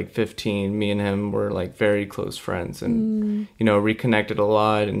 1 to like 15, me and him were like very close friends and, you know, reconnected a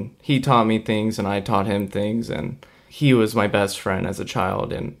lot. And he taught me things and I taught him things. And he was my best friend as a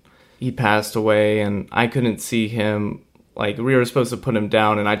child. And he passed away and I couldn't see him. Like, we were supposed to put him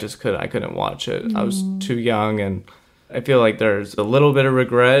down and I couldn't watch it. I was too young. And I feel like there's a little bit of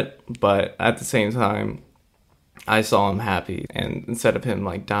regret, but at the same time, I saw him happy and instead of him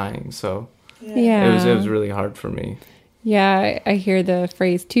like dying. So Yeah. it was really hard for me. Yeah, I hear the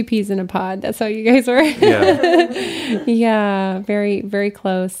phrase 2 peas in a pod. That's how you guys were. Yeah. Yeah, very, very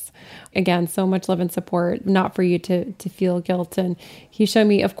close. Again, so much love and support, not for you to feel guilt. And he showed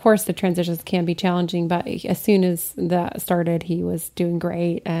me, of course, the transitions can be challenging, but as soon as that started, he was doing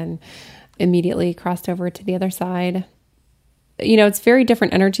great and immediately crossed over to the other side. You know, it's very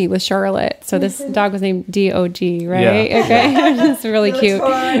different energy with Charlotte. So this dog was named D-O-G, right? Yeah. Okay. It's really cute.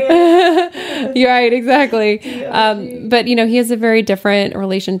 You're right, exactly. But, you know, he has a very different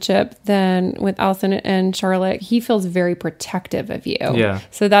relationship than with Allison and Charlotte. He feels very protective of you. Yeah.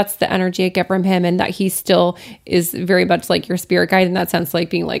 So that's the energy I get from him, and that he still is very much like your spirit guide in that sense, like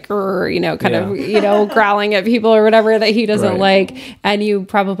being like, you know, kind of, you know, growling at people or whatever that he doesn't like. And you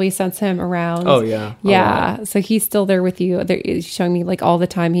probably sense him around. Oh, yeah. Yeah. So he's still there with you. He's showing me like all the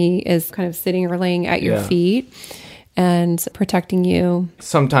time he is kind of sitting or laying at your feet and protecting you.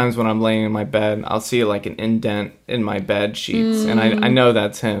 Sometimes when I'm laying in my bed, I'll see like an indent in my bed sheets and I know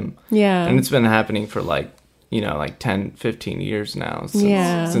that's him. Yeah. And it's been happening for like, you know, like 10, 15 years now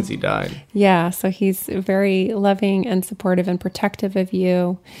since he died. Yeah. So he's very loving and supportive and protective of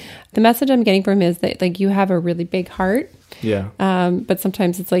you. The message I'm getting from him is that like you have a really big heart. Yeah. But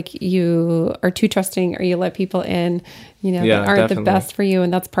sometimes it's like you are too trusting or you let people in, you know, that aren't the best for you.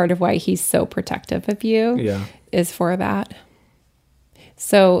 And that's part of why he's so protective of you. Yeah. Is for that.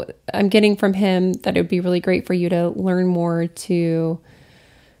 So I'm getting from him that it would be really great for you to learn more to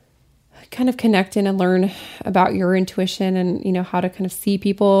kind of connect in and learn about your intuition and, you know, how to kind of see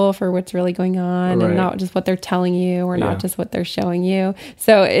people for what's really going on and not just what they're telling you or not just what they're showing you.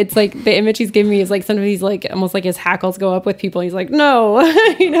 So it's like the image he's giving me is like sometimes he's like almost like his hackles go up with people. He's like, no,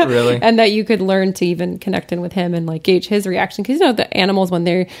 you know, and that you could learn to even connect in with him and like gauge his reaction. Cause you know, the animals, when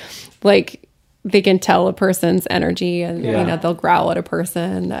they're like, they can tell a person's energy and, you know, they'll growl at a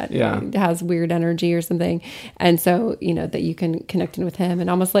person that has weird energy or something. And so, you know, that you can connect in with him and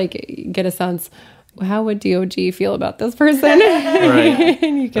almost like get a sense, how would DOG feel about this person? Right.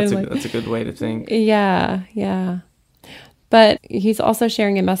 And you can that's a good way to think. Yeah. Yeah. But he's also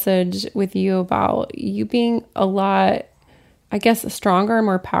sharing a message with you about you being a lot, I guess, stronger and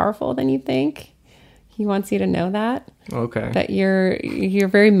more powerful than you think. He wants you to know that. Okay. That you're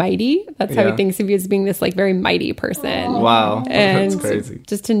very mighty. That's how he thinks of you, as being this like very mighty person. Wow. And that's crazy.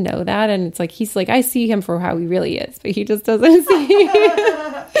 Just to know that. And it's like, he's like, I see him for how he really is, but he just doesn't see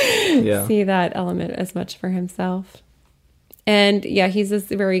that element as much for himself. And yeah, he's this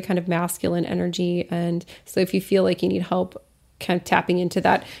very kind of masculine energy. And so if you feel like you need help kind of tapping into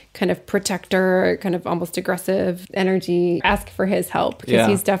that kind of protector, kind of almost aggressive energy, ask for his help, because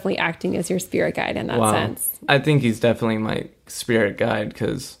he's definitely acting as your spirit guide in that sense. I think he's definitely my spirit guide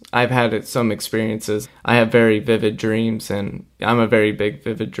because I've had some experiences. I have very vivid dreams and I'm a very big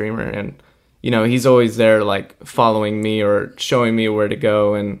vivid dreamer, and you know, he's always there like following me or showing me where to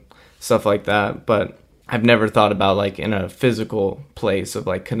go, and stuff like that. But I've never thought about like in a physical place of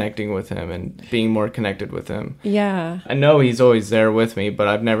like connecting with him and being more connected with him. Yeah. I know he's always there with me, but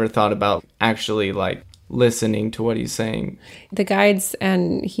I've never thought about actually like listening to what he's saying. The guides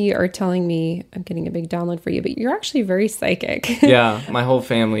and he are telling me, I'm getting a big download for you, but you're actually very psychic. Yeah, my whole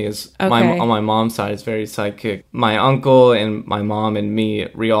family is, on my mom's side is very psychic. My uncle and my mom and me,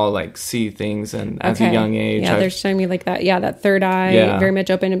 we all like see things, and as a young age. Yeah, they're showing me like that. Yeah, that third eye, very much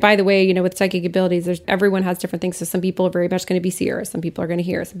open. And by the way, with psychic abilities, everyone has different things. So some people are very much going to be seers. Some people are going to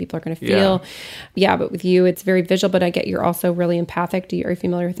hear. Some people are going to feel. Yeah, but with you, it's very visual, but I get you're also really empathic. Are you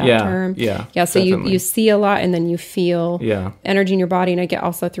familiar with that term? Yeah, yeah. So you see a lot and then you feel energy in your body. And I get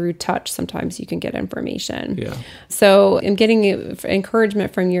also through touch, sometimes you can get information. Yeah. So I'm getting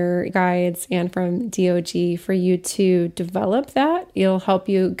encouragement from your guides and from DOG for you to develop that. It'll help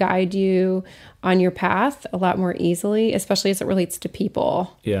you guide you on your path a lot more easily, especially as it relates to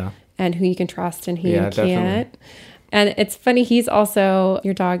people. Yeah. And who you can trust and who you can't. Definitely. And it's funny,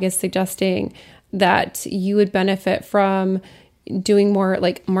 your dog is suggesting that you would benefit from doing more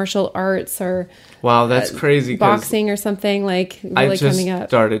like martial arts or wow, that's crazy. Boxing or something like really coming up. I just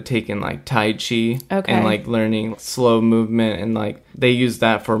started taking like Tai Chi and like learning slow movement, and like they use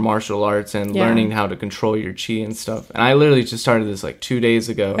that for martial arts and learning how to control your chi and stuff. And I literally just started this like 2 days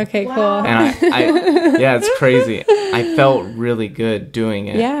ago. Okay, cool. And I yeah, it's crazy. I felt really good doing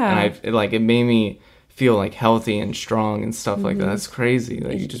it. Yeah. And it made me feel like healthy and strong and stuff like that. That's crazy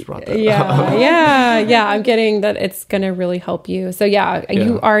that you just brought that up. Yeah. I'm getting that it's going to really help you. So you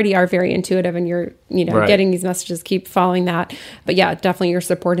already are very intuitive and you're, getting these messages, keep following that. But yeah, definitely you're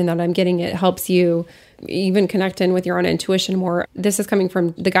supporting that. I'm getting it helps you even connect in with your own intuition more. This is coming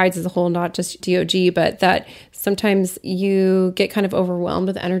from the guides as a whole, not just DOG, but that sometimes you get kind of overwhelmed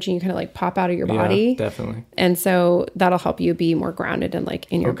with energy and you kind of like pop out of your body. Yeah, definitely. And so that'll help you be more grounded and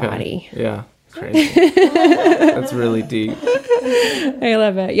like in your body. Yeah. Crazy. That's really deep. I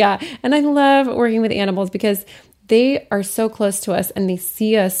love it. Yeah. And I love working with animals because they are so close to us and they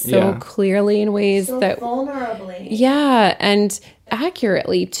see us so clearly in ways that vulnerably. Yeah. And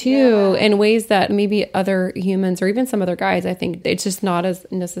accurately too, in ways that maybe other humans or even some other guys, I think it's just not as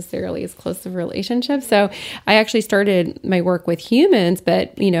necessarily as close of a relationship. So I actually started my work with humans,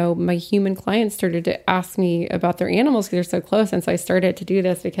 but my human clients started to ask me about their animals because they're so close. And so I started to do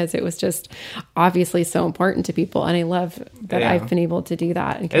this because it was just obviously so important to people. And I love that I've been able to do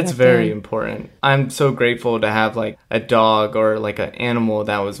that. It's very important. I'm so grateful to have like a dog or like an animal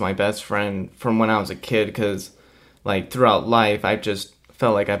that was my best friend from when I was a kid, because like throughout life, I just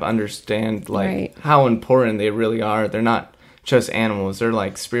felt like I've understand like how important they really are. They're not just animals. They're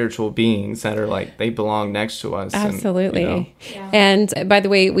like spiritual beings that are like, they belong next to us. Absolutely. And by the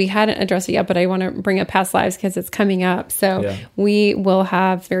way, we hadn't addressed it yet, but I want to bring up past lives because it's coming up. So we will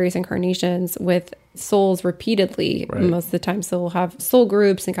have various incarnations with souls repeatedly most of the time. So we'll have soul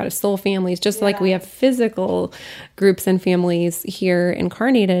groups and kind of soul families, just like we have physical groups and families here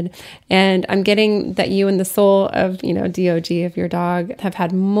incarnated. And I'm getting that you and the soul of, DOG, of your dog, have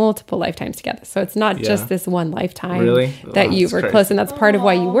had multiple lifetimes together. So it's not just this one lifetime that you were close. And that's part of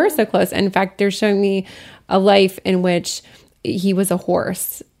why you were so close. And in fact, they're showing me a life in which he was a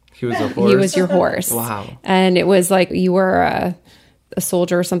horse. He was a horse? He was your horse. Wow. And it was like you were a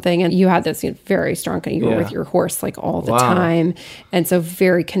soldier or something, and you had this very strong, you were with your horse like all the time, and so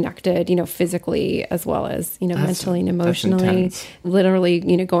very connected, physically as well as mentally and emotionally, literally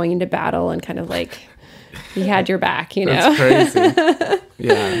going into battle and kind of like he had your back. That's crazy.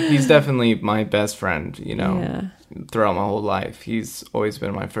 Yeah, he's definitely my best friend. Throughout my whole life, he's always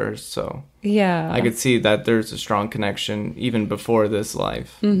been my first. So I could see that there's a strong connection even before this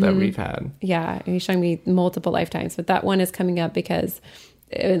life that we've had. Yeah, and he's showing me multiple lifetimes, but that one is coming up because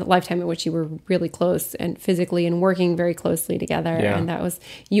a lifetime in which you were really close and physically and working very closely together. And that was,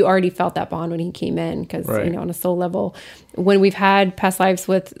 you already felt that bond when he came in because, on a soul level, when we've had past lives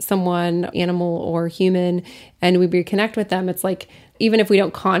with someone, animal or human, and we reconnect with them, it's like, even if we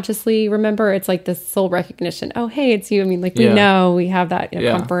don't consciously remember, it's like this soul recognition. Oh, hey, it's you. I mean, like we know we have that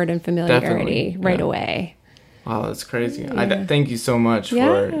comfort and familiarity right away. Wow, that's crazy. I thank you so much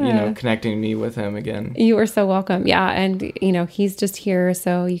for, connecting me with him again. You are so welcome. Yeah. And, he's just here.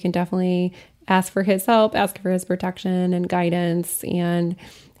 So you can definitely ask for his help, ask for his protection and guidance. And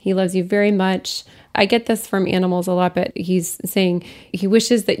he loves you very much. I get this from animals a lot, but he's saying he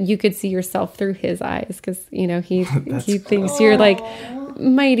wishes that you could see yourself through his eyes because, he thinks you're like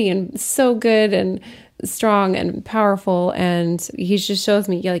mighty and so good and strong and powerful. And he just shows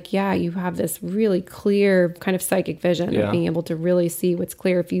me like, you have this really clear kind of psychic vision of being able to really see what's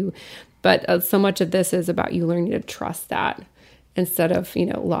clear but so much of this is about you learning to trust that instead of,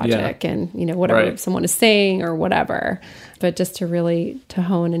 logic and, whatever someone is saying or whatever, but just to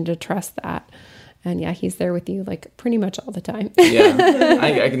hone and to trust that. And yeah, he's there with you like pretty much all the time. Yeah,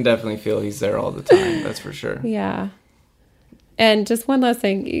 I can definitely feel he's there all the time. That's for sure. Yeah. And just one last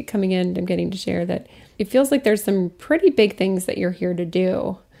thing coming in, I'm getting to share that it feels like there's some pretty big things that you're here to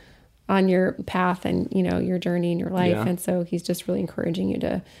do on your path and, your journey in your life. Yeah. And so he's just really encouraging you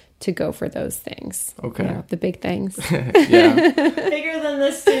to go for those things. Okay. The big things. Yeah. Bigger than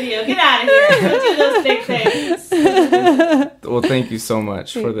the studio. Get out of here. Go do those big things. Well, thank you so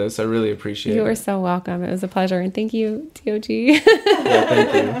much for this. I really appreciate it. You are so welcome. It was a pleasure. And thank you, TOG. Yeah,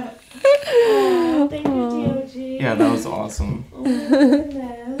 thank you. Oh, thank you, TOG. Yeah, that was awesome.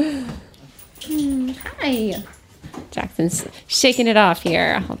 Hi. Jackson's shaking it off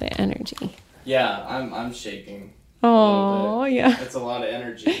here. All the energy. Yeah, I'm shaking. Oh, yeah. It's a lot of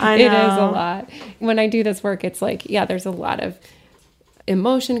energy. I know. It is a lot. When I do this work, it's like, there's a lot of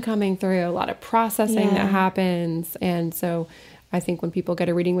emotion coming through, a lot of processing that happens. And so I think when people get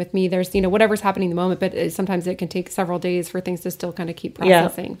a reading with me, there's, whatever's happening in the moment, but sometimes it can take several days for things to still kind of keep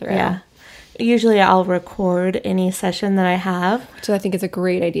processing through. Yeah. Usually I'll record any session that I have. Which I think is a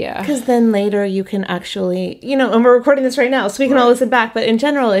great idea. Because then later you can actually, and we're recording this right now, so we can all listen back. But in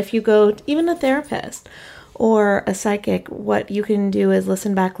general, if you go, even a therapist or a psychic, what you can do is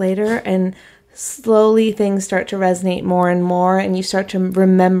listen back later and slowly things start to resonate more and more, and you start to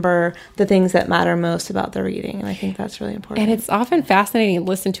remember the things that matter most about the reading. And I think that's really important. And it's often fascinating to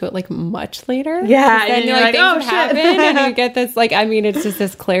listen to it like much later. Yeah. And you're like, oh, shit. And you get this, like, I mean, it's just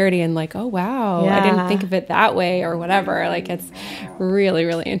this clarity and like, oh, wow, I didn't think of it that way or whatever. Like, it's really,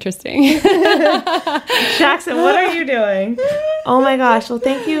 really interesting. Jackson, what are you doing? Oh my gosh. Well,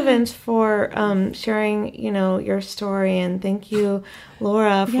 thank you, Vince, for sharing, your story. And thank you,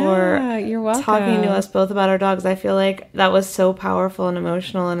 Laura, for you're welcome. talking to us both about our dogs. I feel like that was so powerful and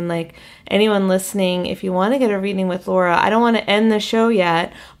emotional. And like anyone listening, if you want to get a reading with Laura, I don't want to end the show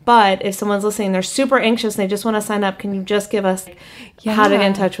yet, but if someone's listening, they're super anxious and they just want to sign up, can you just give us how to get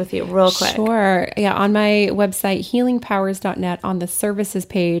in touch with you real quick? Sure. Yeah. On my website, healingpowers.net, on the services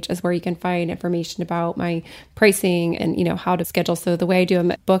page is where you can find information about my pricing and, how to schedule. So the way I do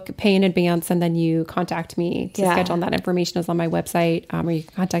a book, pay in advance, and then you contact me to schedule. And that information is on my website, or you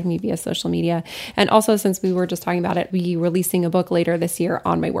can contact me via social media. And also, since we were just talking about it, we releasing a book later this year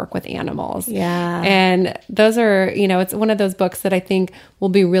on my work with animals. Yeah. And those are, it's one of those books that I think will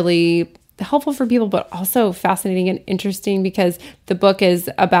be really helpful for people, but also fascinating and interesting because the book is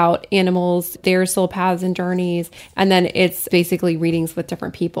about animals, their soul paths and journeys, and then it's basically readings with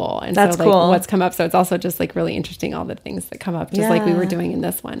different people. And that's so cool. What's come up. So it's also just like really interesting, all the things that come up, just like we were doing in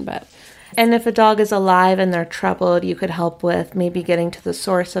this one. But and if a dog is alive and they're troubled, you could help with maybe getting to the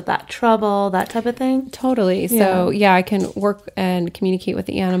source of that trouble, that type of thing. Totally. So I can work and communicate with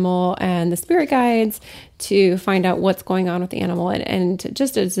the animal and the spirit guides to find out what's going on with the animal. And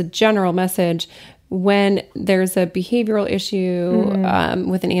just as a general message, when there's a behavioral issue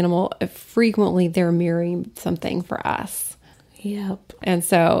with an animal, frequently they're mirroring something for us. Yep. And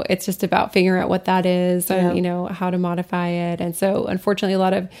so it's just about figuring out what that is and, how to modify it. And so unfortunately, a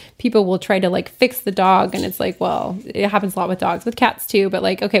lot of people will try to like fix the dog. And it's like, well, it happens a lot with dogs, with cats too. But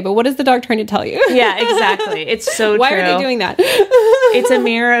like, okay, but what is the dog trying to tell you? Yeah, exactly. It's so Why true. are they doing that? It's a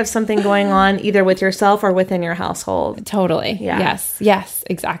mirror of something going on either with yourself or within your household. Totally. Yeah. Yes,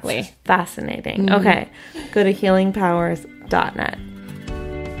 exactly. Fascinating. Mm-hmm. Okay. Go to healingpowers.net.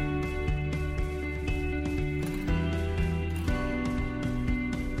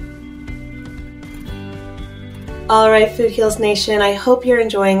 All right, Food Heals Nation, I hope you're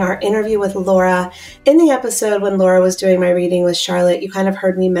enjoying our interview with Laura. In the episode when Laura was doing my reading with Charlotte, you kind of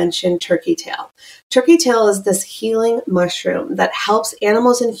heard me mention turkey tail. Turkey tail is this healing mushroom that helps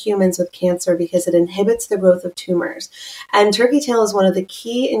animals and humans with cancer because it inhibits the growth of tumors. And turkey tail is one of the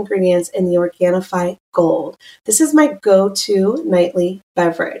key ingredients in the Organifi Gold. This is my go-to nightly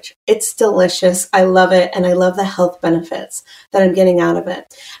beverage. It's delicious. I love it. And I love the health benefits that I'm getting out of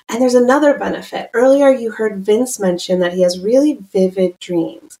it. And there's another benefit. Earlier, you heard Vince mention that he has really vivid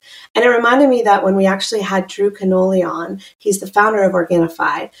dreams. And it reminded me that when we actually had Drew Canoli on, he's the founder of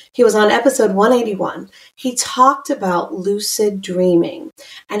Organifi. He was on episode 181. He talked about lucid dreaming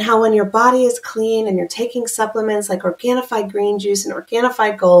and how when your body is clean and you're taking supplements like Organifi green juice and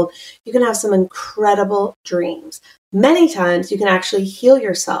Organifi Gold, you can have some incredible dreams. Many times you can actually heal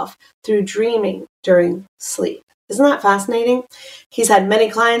yourself through dreaming during sleep. Isn't that fascinating? He's had many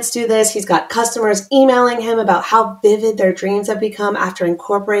clients do this. He's got customers emailing him about how vivid their dreams have become after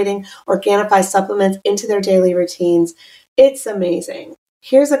incorporating Organifi supplements into their daily routines. It's amazing.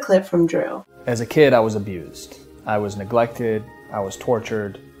 Here's a clip from Drew. As a kid, I was abused. I was neglected. I was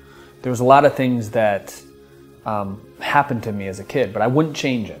tortured. There was a lot of things that happened to me as a kid, but I wouldn't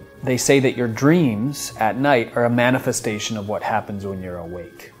change it. They say that your dreams at night are a manifestation of what happens when you're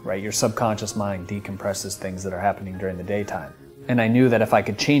awake, right? Your subconscious mind decompresses things that are happening during the daytime. And I knew that if I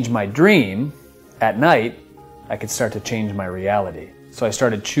could change my dream at night, I could start to change my reality. So I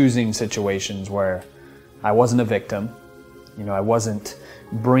started choosing situations where I wasn't a victim. I wasn't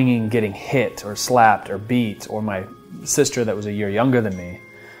getting hit or slapped or beat, or my sister that was a year younger than me.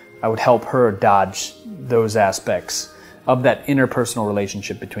 I would help her dodge those aspects of that interpersonal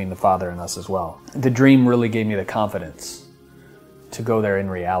relationship between the Father and us as well. The dream really gave me the confidence to go there in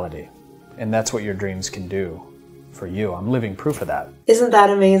reality. And that's what your dreams can do for you. I'm living proof of that. Isn't that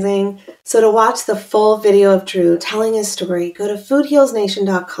amazing? So to watch the full video of Drew telling his story, go to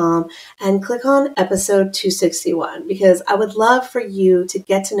foodhealsnation.com and click on episode 261, because I would love for you to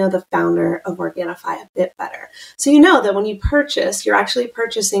get to know the founder of Organifi a bit better. So you know that when you purchase, you're actually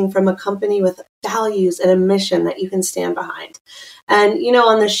purchasing from a company with values and a mission that you can stand behind. And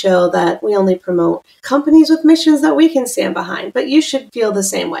on the show that we only promote companies with missions that we can stand behind, but you should feel the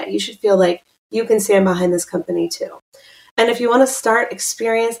same way. You should feel like you can stand behind this company too. And if you want to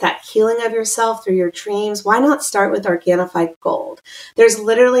experience that healing of yourself through your dreams, why not start with Organifi Gold? There's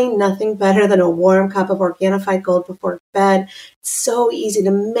literally nothing better than a warm cup of Organifi Gold before bed. It's so easy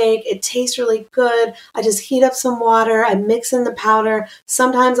to make. It tastes really good. I just heat up some water. I mix in the powder.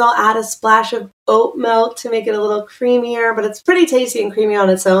 Sometimes I'll add a splash of oat milk to make it a little creamier, but it's pretty tasty and creamy on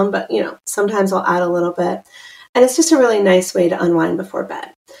its own. But, sometimes I'll add a little bit. And it's just a really nice way to unwind before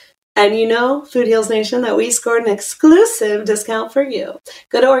bed. And Food Heals Nation, that we scored an exclusive discount for you.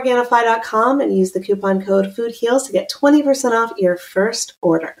 Go to Organifi.com and use the coupon code FOODHEALS to get 20% off your first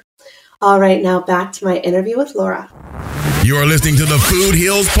order. All right, now back to my interview with Laura. You are listening to the Food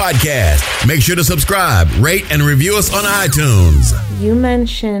Heals Podcast. Make sure to subscribe, rate, and review us on iTunes. You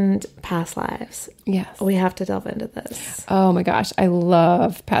mentioned past lives. Yes. We have to delve into this. Oh my gosh, I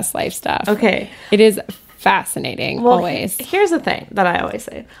love past life stuff. Okay. It is fascinating, always. Here's the thing that I always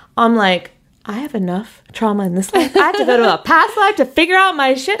say. I'm like, I have enough trauma in this life. I have to go to a past life to figure out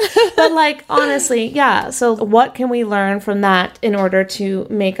my shit. But honestly, yeah. So what can we learn from that in order to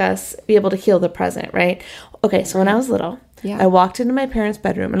make us be able to heal the present, right? Okay, so when I was little, I walked into my parents'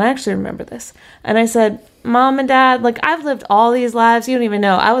 bedroom, and I actually remember this. And I said, Mom and Dad, I've lived all these lives. You don't even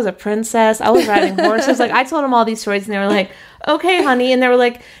know. I was a princess. I was riding horses. I told them all these stories, and they were like, okay, honey. And they were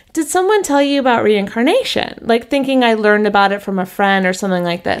like, did someone tell you about reincarnation? Thinking I learned about it from a friend or something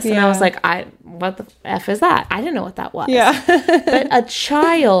like this. And I was like, what the F is that? I didn't know what that was. Yeah. But a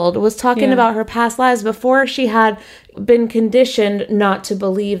child was talking about her past lives before she had been conditioned not to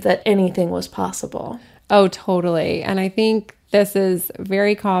believe that anything was possible. Oh, totally. And I think this is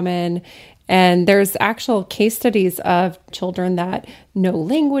very common. And there's actual case studies of children that know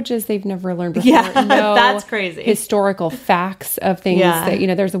languages they've never learned before. Yeah, that's crazy. Historical facts of things that,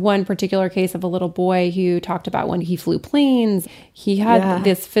 there's one particular case of a little boy who talked about when he flew planes. He had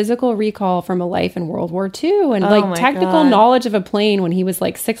this physical recall from a life in World War II and technical knowledge of a plane when he was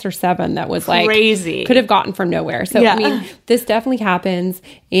 6 or 7 that was crazy. Could have gotten from nowhere. So, this definitely happens.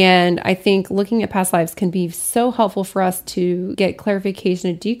 And I think looking at past lives can be so helpful for us to get clarification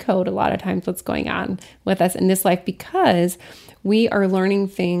and decode a lot of times what's going on with us in this life, because we are learning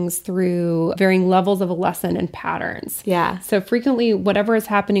things through varying levels of a lesson and patterns. Yeah. So frequently, whatever is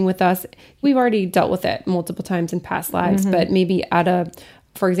happening with us, we've already dealt with it multiple times in past lives, but maybe at a,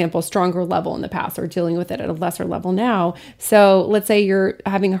 for example, stronger level in the past, or dealing with it at a lesser level now. So let's say you're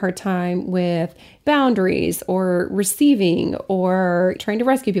having a hard time with boundaries or receiving or trying to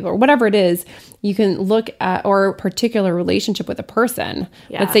rescue people or whatever it is. You can look at, or a particular relationship with a person.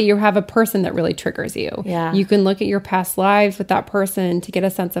 Yeah. Let's say you have a person that really triggers you. Yeah. You can look at your past lives with that person to get a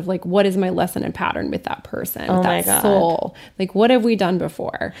sense of what is my lesson and pattern with that person, with that soul? What have we done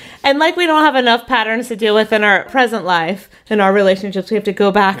before? And we don't have enough patterns to deal with in our present life, in our relationships. We have to go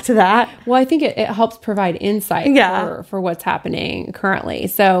back to that. Well, I think it helps provide insight for what's happening currently.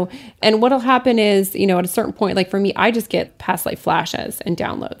 So, and what'll happen is, at a certain point, for me, I just get past life flashes and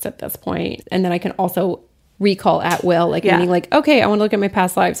downloads at this point. And then I can also recall at will, meaning okay, I want to look at my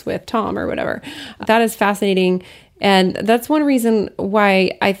past lives with Tom or whatever. That is fascinating. And that's one reason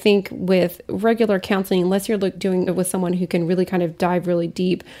why I think with regular counseling, unless you're doing it with someone who can really kind of dive really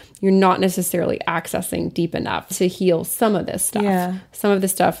deep, you're not necessarily accessing deep enough to heal some of this stuff. Yeah. Some of the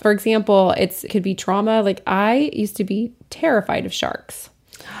stuff. For example, it could be trauma. I used to be terrified of sharks.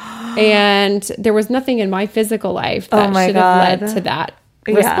 And there was nothing in my physical life that should have led to that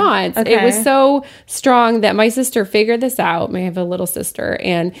response. Okay. It was so strong that my sister figured this out. I have a little sister,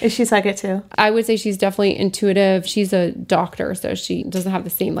 and Is she psychic too? I would say she's definitely intuitive. She's a doctor, so she doesn't have the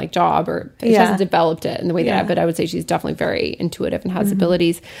same like job, or she hasn't developed it in the way that I, but I would say she's definitely very intuitive and has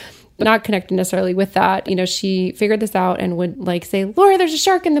abilities. But not connected necessarily with that. You know, she figured this out and would like say, Laura, there's a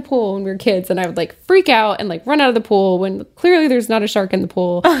shark in the pool when we were kids. And I would like freak out and like run out of the pool when clearly there's not a shark in the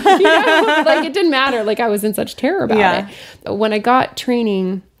pool. You know? Like it didn't matter. Like I was in such terror about it. When I got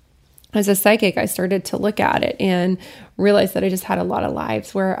training as a psychic, I started to look at it and realized that I just had a lot of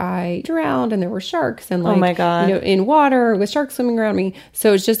lives where I drowned and there were sharks and like, oh my God, you know, in water with sharks swimming around me.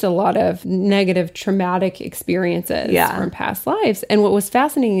 So it's just a lot of negative, traumatic experiences from past lives. And what was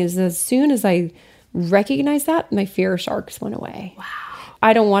fascinating is as soon as I recognized that, my fear of sharks went away. Wow.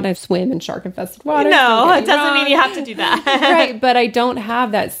 I don't want to swim in shark infested water. No, it doesn't mean you have to do that. Right. But I don't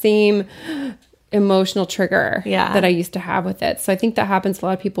have that same emotional trigger that I used to have with it. So I think that happens to a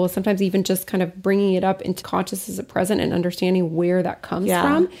lot of people. Sometimes even just kind of bringing it up into consciousness at present and understanding where that comes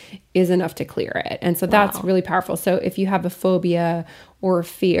from is enough to clear it. And so that's really powerful. So if you have a phobia or a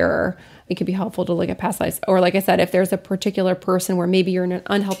fear, it can be helpful to look at past lives. Or like I said, if there's a particular person where maybe you're in an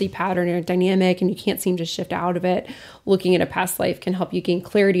unhealthy pattern or dynamic and you can't seem to shift out of it, looking at a past life can help you gain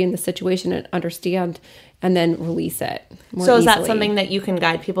clarity in the situation and understand and then release it more So is easily. that something that you can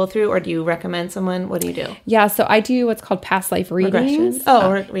guide people through, or do you recommend someone? What do you do? Yeah, so I do what's called past life readings.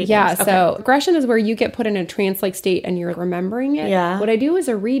 Readings. Yeah, Okay. so regression is where you get put in a trance-like state and you're remembering it. Yeah. What I do is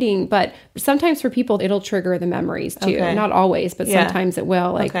a reading, but sometimes for people, it'll trigger the memories too. Okay. Not always, but sometimes it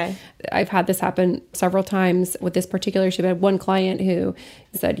will. Like Okay. I've had this happen several times with this particular issue. I had one client who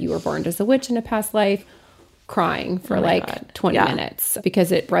said, you were born as a witch in a past life, crying for 20 minutes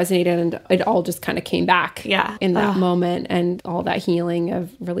because it resonated and it all just kind of came back in that moment and all that healing of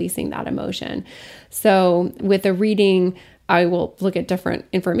releasing that emotion. So with a reading, I will look at different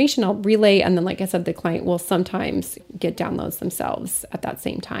information, I'll relay, and then like I said, the client will sometimes get downloads themselves at that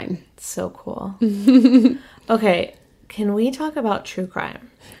same time. So cool. Okay, can we talk about true crime?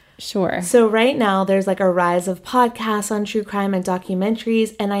 Sure. So right now there's like a rise of podcasts on true crime and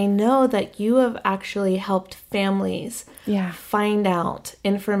documentaries, and I know that you have actually helped families find out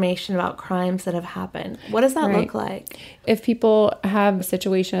information about crimes that have happened. What does that look like? If people have a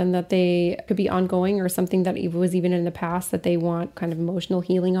situation that they could be ongoing or something that was even in the past that they want kind of emotional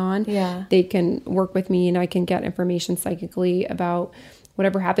healing on, they can work with me and I can get information psychically about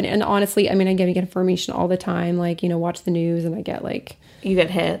whatever happened. And honestly, I mean, I get information all the time, like, you know, watch the news and I get like... You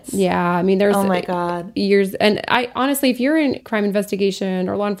get hits. Yeah. I mean, there's... Oh my God. Years. And I honestly, if you're in crime investigation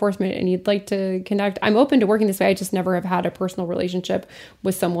or law enforcement and you'd like to connect, I'm open to working this way. I just never have had a personal relationship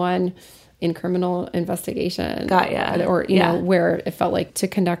with someone in criminal investigation. Got ya. Or, you know, where it felt like to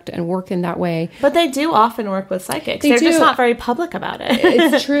connect and work in that way. But they do often work with psychics. They're just not very public about it.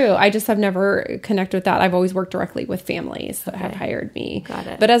 It's true. I just have never connected with that. I've always worked directly with families that have hired me. Got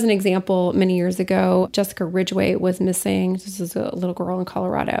it. But as an example, many years ago, Jessica Ridgway was missing. This was a little girl in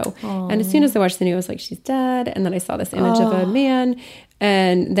Colorado. And as soon as I watched the news, I was like, she's dead. And then I saw this image of a man.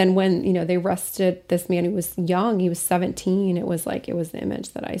 And then when, you know, they arrested this man who was young, he was 17, it was the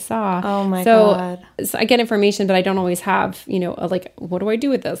image that I saw. Oh my God. So I get information, but I don't always have, you know, like, what do I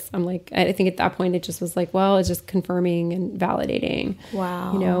do with this? I'm like, I think at that point it just was like, well, it's just confirming and validating,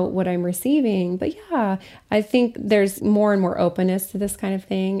 you know, what I'm receiving. But yeah, I think there's more and more openness to this kind of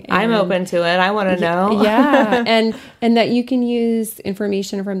thing. And I'm open to it. I want to know. Yeah. And that you can use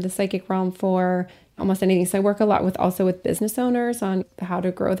information from the psychic realm for almost anything. So I work a lot with business owners on how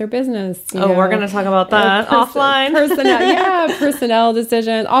to grow their business. We're going to talk about that offline. Personnel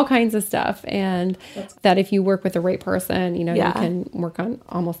decisions, all kinds of stuff. And that if you work with the right person, you know, you can work on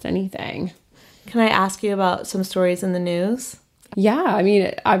almost anything. Can I ask you about some stories in the news? Yeah. I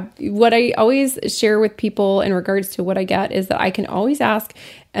mean, what I always share with people in regards to what I get is that I can always ask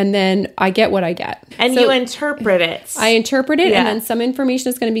and then I get what I get. And so you interpret it. I interpret it and then some information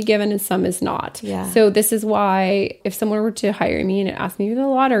is going to be given and some is not. Yeah. So this is why if someone were to hire me and ask me the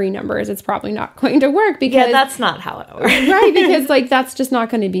lottery numbers, it's probably not going to work because... Yeah, that's not how it works. Right, because like that's just not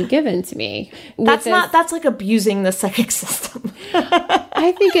going to be given to me. That's like abusing the psychic system.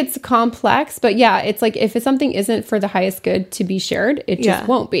 I think it's complex, but yeah, it's like if something isn't for the highest good to be shared, it just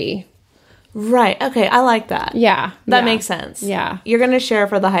won't be. Right. Okay. I like that. Yeah. That makes sense. Yeah. You're going to share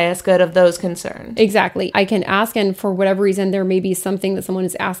for the highest good of those concerned. Exactly. I can ask, and for whatever reason, there may be something that someone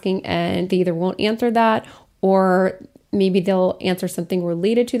is asking and they either won't answer that or maybe they'll answer something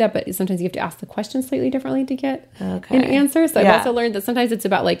related to that, but sometimes you have to ask the question slightly differently to get an answer. So I've also learned that sometimes it's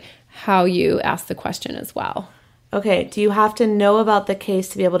about like how you ask the question as well. Okay, do you have to know about the case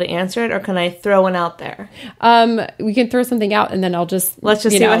to be able to answer it, or can I throw one out there? We can throw something out, and then I'll just let's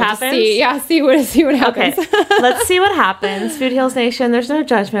just see what happens. See what happens. Okay, let's see what happens. Food Heals Nation, there's no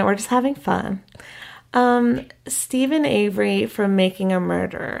judgment. We're just having fun. Stephen Avery from Making a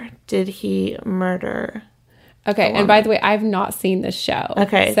Murderer. Did he murder? Okay, and by the way, I've not seen this show.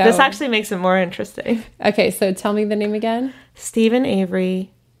 Okay, so, this actually makes it more interesting. Okay, so tell me the name again. Stephen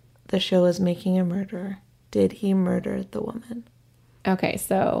Avery. The show is Making a Murderer. Did he murder the woman? Okay,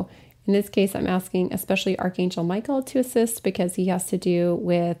 so in this case, I'm asking especially Archangel Michael to assist because he has to do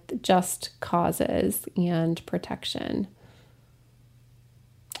with just causes and protection.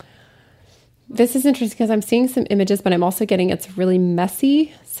 This is interesting because I'm seeing some images, but I'm also getting it's a really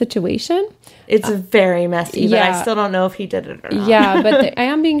messy situation. It's very messy, but I still don't know if he did it or not. Yeah, but I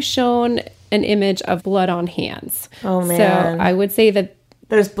am being shown an image of blood on hands. Oh, man. So I would say that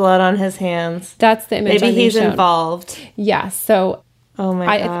there's blood on his hands. That's the image. Maybe he's involved. Yeah. So oh my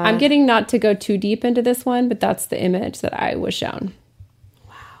God. I'm getting not to go too deep into this one, but that's the image that I was shown.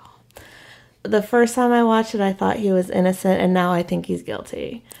 Wow. The first time I watched it, I thought he was innocent, and now I think he's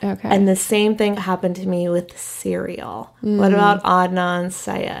guilty. Okay. And the same thing happened to me with Serial. What about Adnan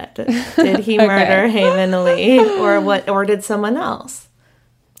Syed? Did he murder Haven Ali, or did someone else?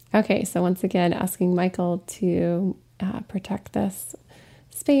 Okay. So once again, asking Michael to protect this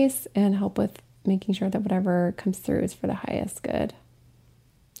space and help with making sure that whatever comes through is for the highest good.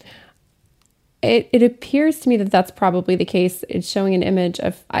 It appears to me that that's probably the case. It's showing an image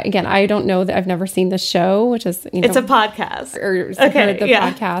of, again, I don't know that I've never seen the show, which is, it's a podcast. Or heard the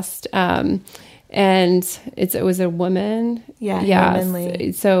podcast. And it was a woman. Yeah.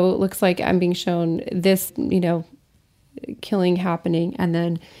 So it looks like I'm being shown this, killing happening and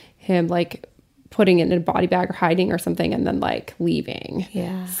then him like putting it in a body bag or hiding or something and then like leaving.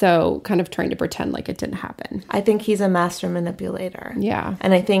 Yeah. So kind of trying to pretend like it didn't happen. I think he's a master manipulator. Yeah.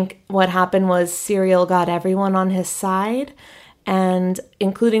 And I think what happened was Serial got everyone on his side, and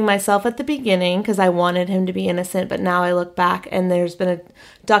including myself at the beginning because I wanted him to be innocent. But now I look back and there's been a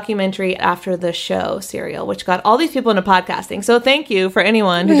documentary after the show Serial, which got all these people into podcasting. So thank you for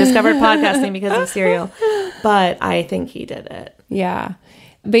anyone who discovered podcasting because of Serial. But I think he did it. Yeah.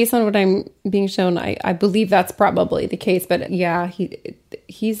 Based on what I'm being shown, I believe that's probably the case. But yeah,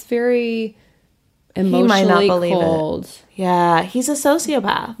 he's very emotionally cold. Yeah, he's a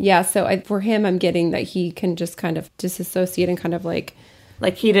sociopath. Yeah, so for him, I'm getting that he can just kind of disassociate and kind of like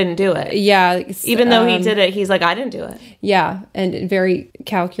he didn't do it. Yeah. Even though he did it, he's like, I didn't do it. Yeah, and very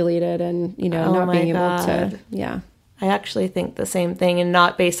calculated and, not being able to, yeah. I actually think the same thing, and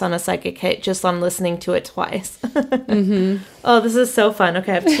not based on a psychic hit, just on listening to it twice. Mm-hmm. Oh, this is so fun.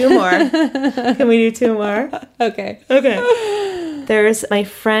 Okay, I have 2 more. Can we do 2 more? Okay. There's my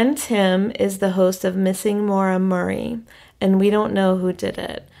friend Tim is the host of Missing Maura Murray, and we don't know who did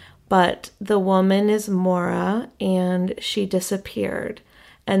it, but the woman is Maura, and she disappeared.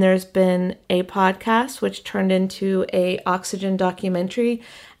 And there's been a podcast which turned into a Oxygen documentary.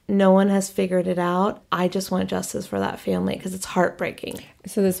 No one has figured it out. I just want justice for that family because it's heartbreaking.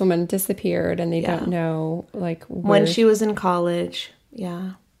 So this woman disappeared and they don't know when she was in college.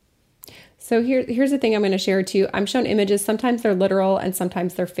 Yeah. So here's the thing I'm going to share too. I'm shown images. Sometimes they're literal and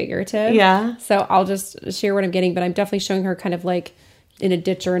sometimes they're figurative. Yeah. So I'll just share what I'm getting, but I'm definitely showing her kind of like in a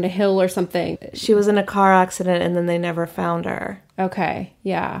ditch or in a hill or something. She was in a car accident and then they never found her. Okay.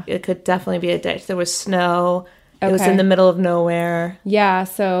 Yeah. It could definitely be a ditch. There was snow. It was in the middle of nowhere. Yeah,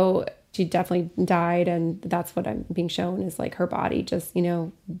 so she definitely died, and that's what I'm being shown is like her body just,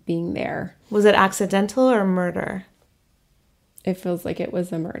 being there. Was it accidental or murder? It feels like it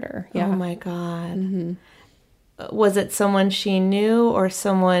was a murder. Yeah. Oh my God. Mm-hmm. Was it someone she knew or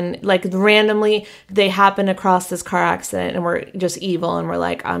someone like randomly they happened across this car accident and were just evil and were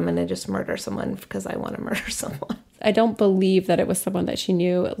like, I'm going to just murder someone because I want to murder someone? I don't believe that it was someone that she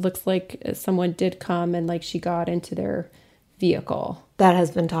knew. It looks like someone did come and like she got into their vehicle. That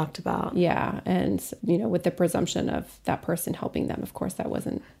has been talked about. Yeah. And, with the presumption of that person helping them. Of course, that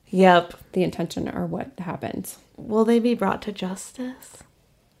wasn't the intention or what happened. Will they be brought to justice?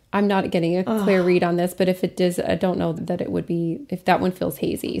 I'm not getting a clear read on this, but if it does, I don't know that it would be, if that one feels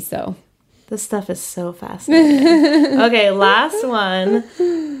hazy. So this stuff is so fascinating. Okay, last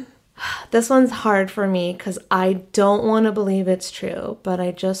one. This one's hard for me because I don't want to believe it's true, but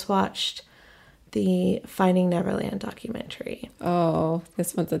I just watched the Finding Neverland documentary. Oh,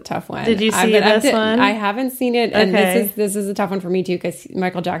 this one's a tough one. Did you see this one? I haven't seen it, and this is a tough one for me too because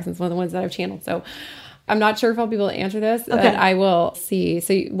Michael Jackson's one of the ones that I've channeled. So I'm not sure if I'll be able to answer this, but I will see.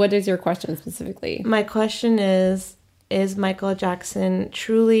 So what is your question specifically? My question is Michael Jackson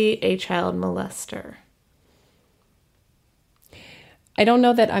truly a child molester? I don't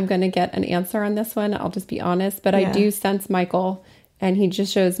know that I'm going to get an answer on this one. I'll just be honest, but I do sense Michael, and he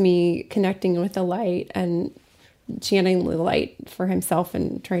just shows me connecting with the light and channeling the light for himself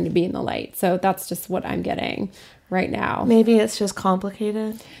and trying to be in the light. So that's just what I'm getting right now. Maybe it's just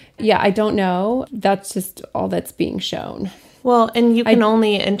complicated. Yeah, I don't know. That's just all that's being shown. Well, and you can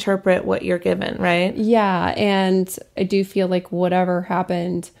only interpret what you're given, right? Yeah, and I do feel like whatever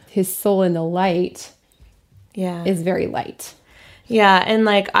happened, his soul in the light is very light. Yeah, and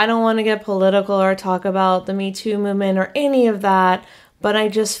like, I don't want to get political or talk about the Me Too movement or any of that, but I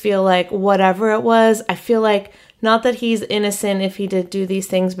just feel like whatever it was, I feel like, not that he's innocent if he did do these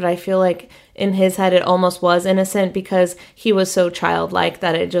things, but I feel like in his head it almost was innocent because he was so childlike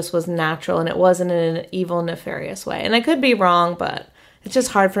that it just was natural and it wasn't in an evil, nefarious way. And I could be wrong, but it's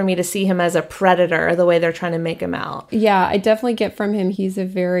just hard for me to see him as a predator the way they're trying to make him out. Yeah, I definitely get from him he's a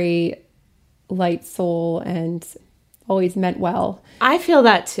very light soul and always meant well. I feel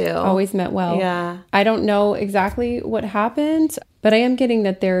that too. Always meant well. Yeah. I don't know exactly what happened, but I am getting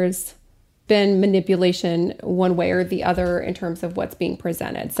that there's been manipulation one way or the other in terms of what's being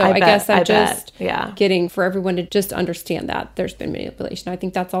presented. So I guess I'm just getting for everyone to just understand that there's been manipulation. I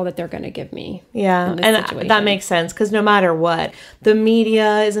think that's all that they're going to give me. Yeah. And that makes sense because no matter what, the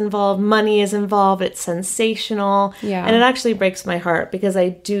media is involved, money is involved, it's sensational. Yeah. And it actually breaks my heart because I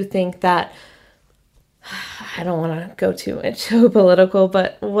do think that, I don't want to go too political,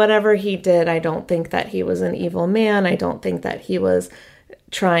 but whatever he did, I don't think that he was an evil man. I don't think that he was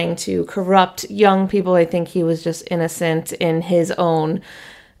trying to corrupt young people. I think he was just innocent in his own,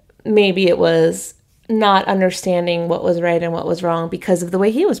 maybe it was not understanding what was right and what was wrong because of the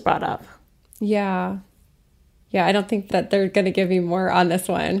way he was brought up. Yeah. Yeah, I don't think that they're going to give me more on this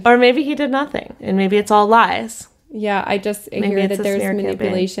one. Or maybe he did nothing and maybe it's all lies. Yeah, I hear that there's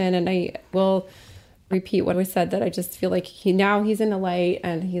manipulation and I will repeat what I said, that I just feel like he's in the light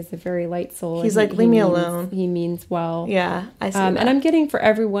and he's a very light soul. He's like, leave me alone. He means well. Yeah, I see that. And I'm getting for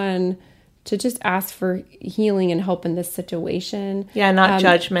everyone to just ask for healing and help in this situation. Yeah, not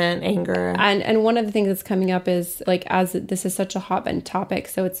judgment, anger. And one of the things that's coming up is like, as this is such a hot button topic,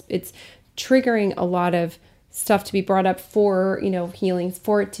 so it's triggering a lot of stuff to be brought up for, healings,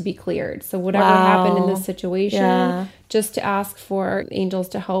 for it to be cleared. So whatever happened in this situation, just to ask for angels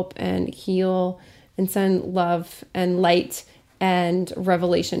to help and heal and send love and light and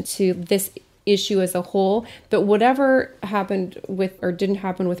revelation to this issue as a whole. But whatever happened with or didn't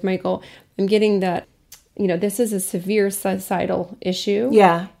happen with Michael, I'm getting that, this is a severe societal issue.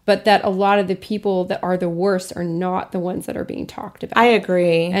 Yeah. But that a lot of the people that are the worst are not the ones that are being talked about. I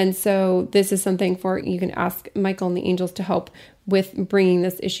agree. And so this is something you can ask Michael and the angels to help with bringing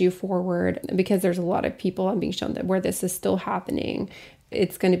this issue forward, because there's a lot of people I'm being shown that where this is still happening.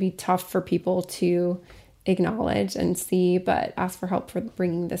 It's going to be tough for people to acknowledge and see, but ask for help for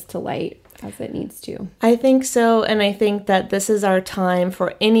bringing this to light as it needs to. I think so. And I think that this is our time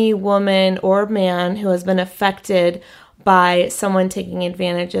for any woman or man who has been affected by someone taking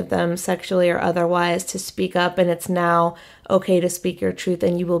advantage of them sexually or otherwise to speak up. And it's now okay to speak your truth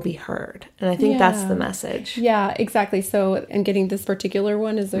and you will be heard. And I think that's the message. Yeah, exactly. So, and getting this particular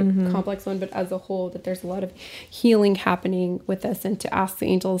one is a complex one, but as a whole, that there's a lot of healing happening with this, and to ask the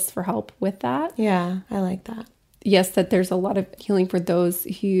angels for help with that. Yeah, I like that. Yes, that there's a lot of healing for those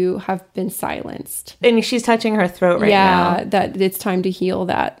who have been silenced. And she's touching her throat now. Yeah, that it's time to heal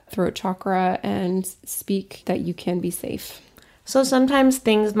that throat chakra and speak that you can be safe. So sometimes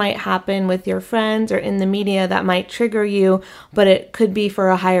things might happen with your friends or in the media that might trigger you, but it could be for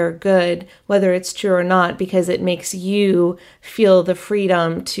a higher good, whether it's true or not, because it makes you feel the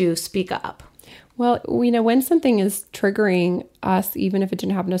freedom to speak up. Well, when something is triggering us, even if it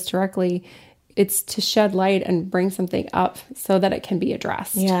didn't happen to us directly, it's to shed light and bring something up so that it can be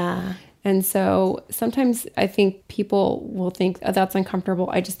addressed. Yeah. And so sometimes I think people will think, oh, that's uncomfortable.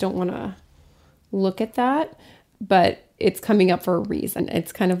 I just don't want to look at that. But it's coming up for a reason.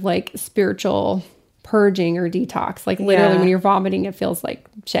 It's kind of like spiritual purging or detox. Like literally when you're vomiting, it feels like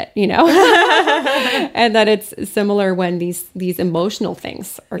shit, and that it's similar when these emotional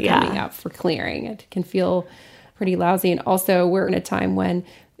things are coming up for clearing. It can feel pretty lousy. And also we're in a time when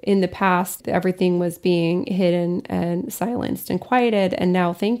in the past, everything was being hidden and silenced and quieted. And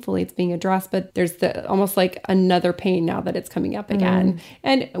now, thankfully, it's being addressed. But there's almost like another pain now that it's coming up again.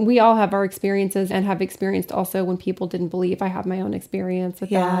 And we all have our experiences and have experienced also when people didn't believe. I have my own experience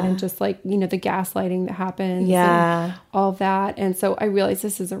with that. And just like, the gaslighting that happens. And all that. And so I realize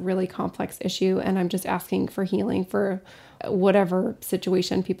this is a really complex issue. And I'm just asking for healing for whatever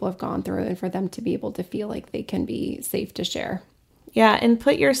situation people have gone through, and for them to be able to feel like they can be safe to share. Yeah, and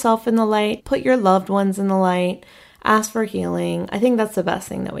put yourself in the light, put your loved ones in the light. ask for healing. I think that's the best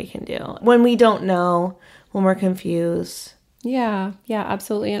thing that we can do when we don't know, when we're confused. Yeah,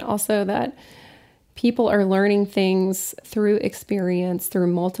 absolutely. And also that people are learning things through experience, through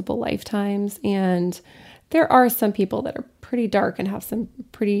multiple lifetimes. And there are some people that are pretty dark and have some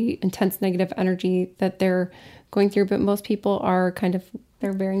pretty intense negative energy that they're going through, but most people are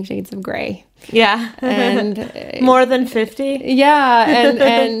they're wearing shades of gray. Yeah. And more than 50. Yeah.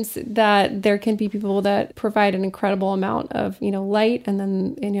 And that there can be people that provide an incredible amount of, light, and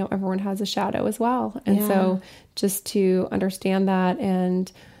then, everyone has a shadow as well. And so just to understand that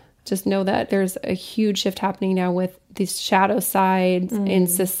and just know that there's a huge shift happening now with these shadow sides in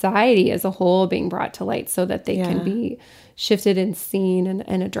society as a whole being brought to light so that they can be shifted and seen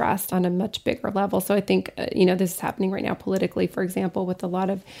and addressed on a much bigger level. So I think, this is happening right now politically, for example, with a lot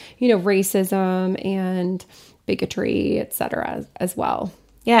of, racism and bigotry, et cetera, as well.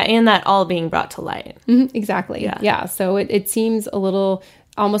 Yeah. And that all being brought to light. Mm-hmm, exactly. Yeah. So it seems a little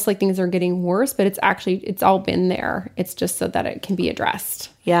almost like things are getting worse, but it's all been there. It's just so that it can be addressed.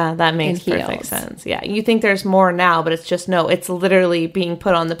 Yeah, that makes perfect sense. Yeah, you think there's more now, but it's just no. It's literally being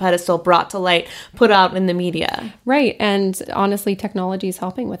put on the pedestal, brought to light, put out in the media. Right, and honestly, technology is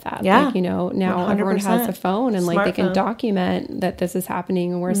helping with that. Yeah, now 100%. Everyone has a phone, and they can document that this is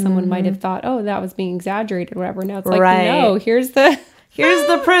happening, and where someone might have thought, oh, that was being exaggerated or whatever. Now it's like, no, here's the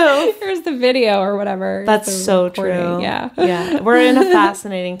proof. Here's the video or whatever. That's so true. Yeah. We're in a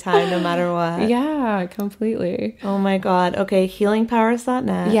fascinating time no matter what. Yeah, completely. Oh my God. Okay,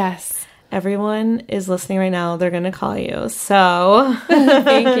 healingpowers.net. Yes. Everyone is listening right now. They're going to call you. So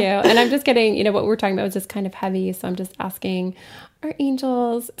thank you. And I'm just getting, what we're talking about was just kind of heavy. So I'm just asking our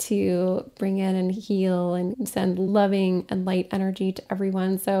angels to bring in and heal and send loving and light energy to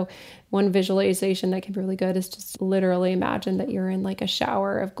everyone. So one visualization that can be really good is just literally imagine that you're in like a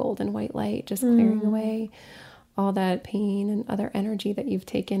shower of golden white light, just clearing away all that pain and other energy that you've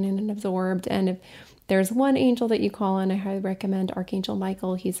taken in and absorbed. And if there's one angel that you call on, I highly recommend Archangel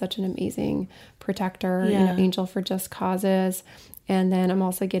Michael. He's such an amazing protector, angel for just causes. And then I'm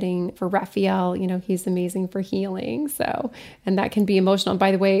also getting for Raphael, he's amazing for healing. So, and that can be emotional. And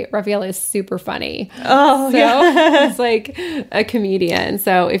by the way, Raphael is super funny. Oh, he's like a comedian.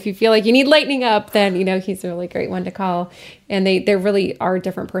 So if you feel like you need lightening up, then, he's a really great one to call. And there really are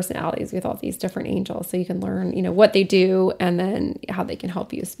different personalities with all these different angels. So you can learn, what they do and then how they can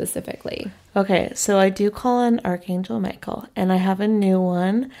help you specifically. Okay. So I do call on Archangel Michael, and I have a new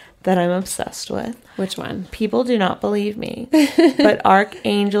one that I'm obsessed with. Which one? People do not believe me, but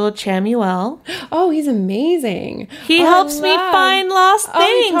Archangel Chamuel. Oh, he's amazing. He helps me find lost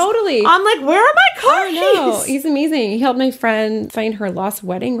things. Totally. I'm like, where are my car keys? No, he's amazing. He helped my friend find her lost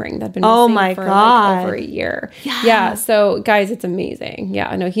wedding ring that'd been missing for like over a year. Yeah. So guys, it's amazing. Yeah,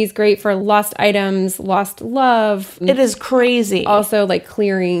 I know he's great for lost items, lost love. It is crazy. Also like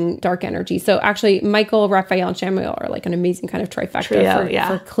clearing dark energy. So actually Michael, Raphael, and Chamuel are like an amazing kind of trifecta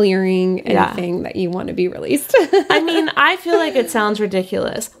for clearing anything that you want to be released. I mean, I feel like it sounds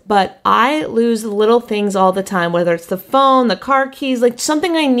ridiculous, but I lose little things all the time, whether it's the phone, the car keys, like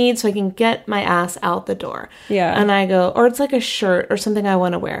something I need so I can get my ass out the door. Yeah. And I go, or it's like a shirt or something I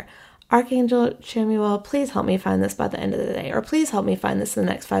want to wear. Archangel Chamuel, please help me find this by the end of the day, or please help me find this in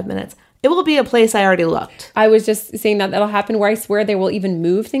the next 5 minutes. It will be a place I already looked. I was just saying that'll happen where I swear they will even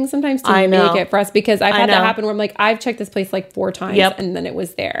move things sometimes to make it for us, because I've had that happen where I'm like, I've checked this place like 4 times and then it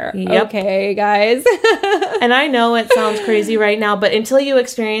was there. Yep. Okay, guys. And I know it sounds crazy right now, but until you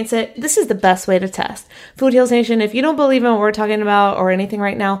experience it, this is the best way to test. Food Heals Nation, if you don't believe in what we're talking about or anything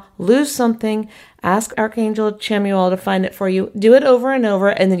right now, lose something. Ask Archangel Chamuel to find it for you. Do it over and over,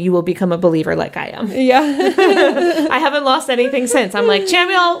 and then you will become a believer like I am. Yeah. I haven't lost anything since. I'm like,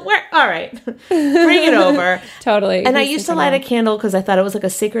 Chamuel, all right, bring it over. Totally. And I used to light a candle because I thought it was like a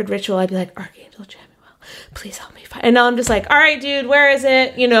sacred ritual. I'd be like, Archangel Chamuel, please help me find. And now I'm just like, all right, dude, where is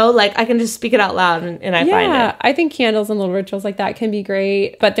it? Like I can just speak it out loud and I find it. Yeah, I think candles and little rituals like that can be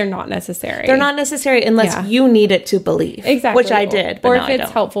great, but they're not necessary. They're not necessary unless you need it to believe. Exactly. Which I did. But or if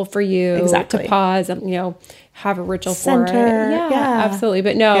it's helpful for you to pause and, have a ritual for it. Yeah, absolutely.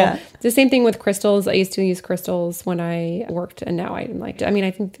 But no, the same thing with crystals. I used to use crystals when I worked, and now I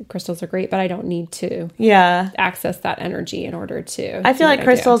think the crystals are great, but I don't need to access that energy in order to. I feel like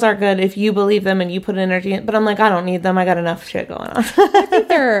crystals are good if you believe them and you put energy in, but I'm like, I don't need them. I got enough shit going on. I think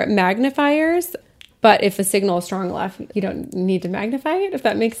they're magnifiers. But if the signal is strong enough, you don't need to magnify it, if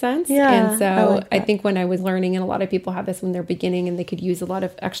that makes sense. Yeah. And so I think when I was learning, and a lot of people have this when they're beginning and they could use a lot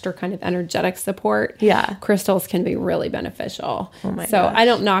of extra kind of energetic support. Yeah. Crystals can be really beneficial. Oh my So gosh. I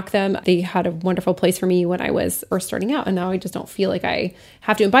don't knock them. They had a wonderful place for me when I was first starting out. And now I just don't feel like I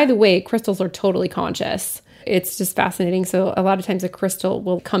have to. And by the way, crystals are totally conscious. it's just fascinating. So a lot of times a crystal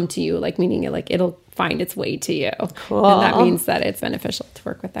will come to you, like meaning it, like it'll find its way to you. Cool. And that means that it's beneficial to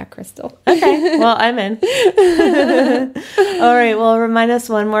work with that crystal. Okay. Well, I'm in. All right. Well, remind us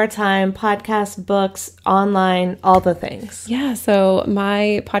one more time, podcast, books, online, all the things. Yeah. So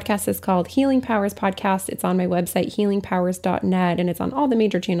my podcast is called Healing Powers Podcast. It's on my website, healingpowers.net, and it's on all the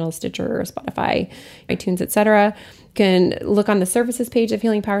major channels, Stitcher, Spotify, iTunes, etc. You can look on the services page of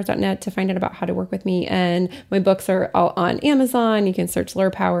healingpowers.net to find out about how to work with me. And my books are all on Amazon. You can search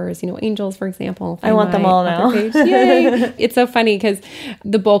Lure Powers, angels, for example. I want them all now. Yay. It's so funny because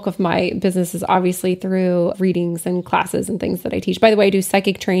the bulk of my business is obviously through readings and classes and things that I teach. By the way, I do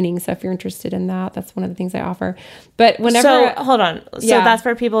psychic training. So if you're interested in that, that's one of the things I offer. But whenever... So, hold on. So that's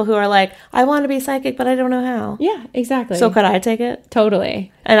for people who are like, I want to be psychic, but I don't know how. Yeah, exactly. So could I take it?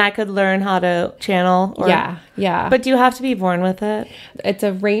 Totally. And I could learn how to channel? Yeah. But do you have to be born with it? It's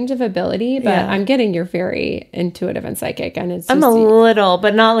a range of ability, but I'm getting you're very intuitive and psychic. And it's just, I'm a little,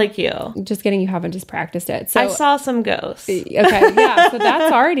 but not like you. Just getting you haven't just practiced it. So I saw some ghosts. Okay, yeah. So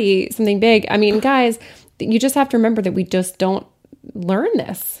that's already something big. I mean, guys, you just have to remember that we just don't learn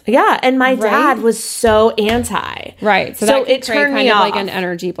this. Yeah, and my dad was so anti. Right. So that it turned me off. Like an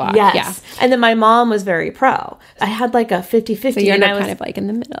energy block. Yes. Yeah. And then my mom was very pro. I had like a 50-50. So you're kind of like in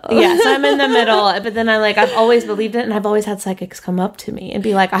the middle. Yes, I'm in the middle. But then I've always believed it, and I've always had psychics come up to me and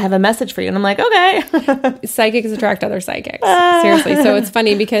be like, I have a message for you. And I'm like, okay. Psychics attract other psychics. Seriously. So it's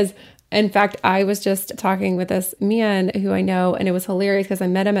funny because in fact, I was just talking with this man who I know, and it was hilarious because I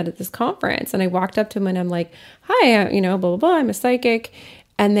met him at this conference, and I walked up to him and I'm like, hi, blah, blah, blah, I'm a psychic.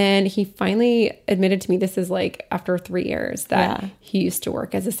 And then he finally admitted to me, this is like after 3 years, that he used to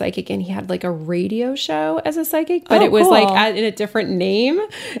work as a psychic, and he had like a radio show as a psychic, but it was cool. like in a different name.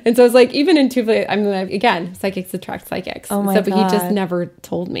 And so it's like, even intuitively, I mean, again, psychics attract psychics. Oh my God. But he just God. never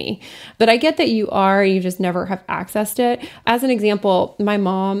told me. But I get that you just never have accessed it. As an example, my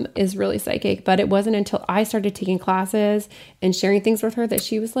mom is really psychic, but it wasn't until I started taking classes and sharing things with her that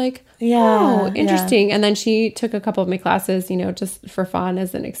she was like, oh, interesting. Yeah. And then she took a couple of my classes, just for fun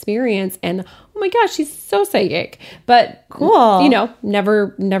as an experience, and oh my gosh, she's so psychic. But cool,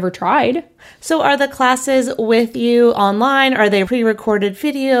 never tried. So are the classes with you online? Are they pre-recorded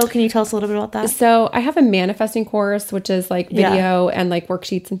video? Can you tell us a little bit about that? So I have a manifesting course, which is like video and like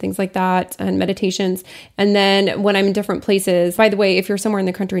worksheets and things like that, and meditations. And then when I'm in different places, by the way, if you're somewhere in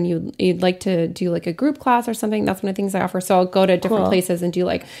the country and you'd like to do like a group class or something, that's one of the things I offer. So I'll go to different places and do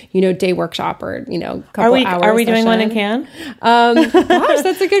like, day workshop or, couple hours. Are we doing one in Cannes? Gosh,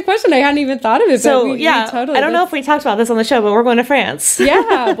 that's a good question. I hadn't even thought of it. So but we totally. I don't know if we talked about this on the show, but we're going to France.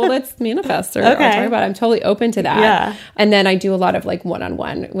 Yeah. Well, let's manifest or talk about it. I'm totally open to that. Yeah. And then I do a lot of like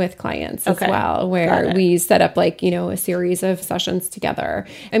one-on-one with clients as well, where we set up like, a series of sessions together.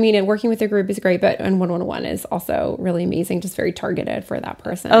 I mean, and working with a group is great, but and one-on-one is also really amazing, just very targeted for that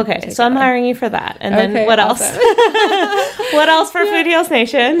person. Okay. So I'm hiring you for that. And then what else? What else for Food Heals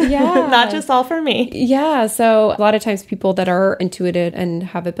Nation? Yeah. Not just all for me. Yeah. So a lot of times people that are intuitive and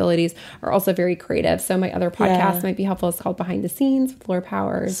have abilities are also very creative. So my other podcast might be helpful. It's called Behind the Scenes with Lure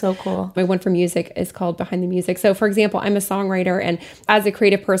Powers. So cool. My one for music is called Behind the Music. So for example, I'm a songwriter, and as a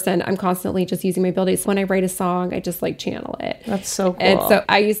creative person, I'm constantly just using my abilities. When I write a song, I just like channel it. That's so cool. And so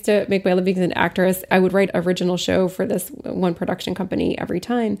I used to make my living as an actress. I would write original show for this one production company every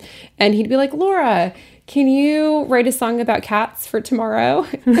time. And he'd be like, Laura, can you write a song about cats for tomorrow?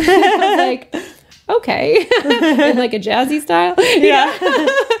 I was like, okay. In like a jazzy style. Yeah.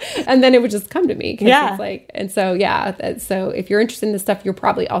 And then it would just come to me. Yeah. It's like, and so, so if you're interested in this stuff, you're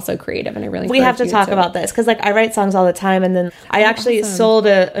probably also creative. And I really we have to talk about this because I write songs all the time. And then I actually sold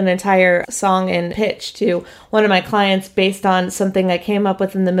an entire song and pitch to one of my clients based on something I came up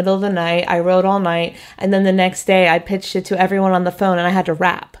with in the middle of the night. I wrote all night. And then the next day I pitched it to everyone on the phone, and I had to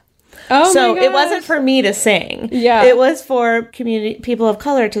rap. Oh, so it wasn't for me to sing. Yeah. It was for people of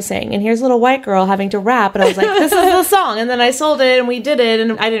color to sing. And here's a little white girl having to rap. And I was like, this is the song. And then I sold it and we did it.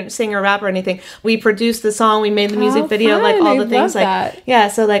 And I didn't sing or rap or anything. We produced the song. We made the music video, fun. like all the I things. love that. Yeah.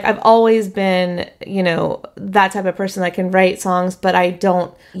 So I've always been, that type of person that can write songs, but I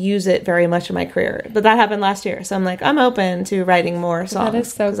don't use it very much in my career. But that happened last year. So I'm like, I'm open to writing more songs. That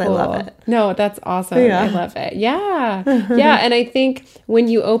is so cool. I love it. No, that's awesome. Yeah. I love it. Yeah. Yeah. And I think when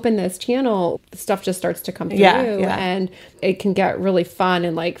you open this channel, stuff just starts to come through and it can get really fun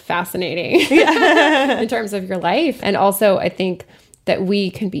and like fascinating in terms of your life. And also I think that we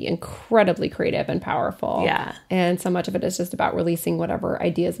can be incredibly creative and powerful. Yeah. And so much of it is just about releasing whatever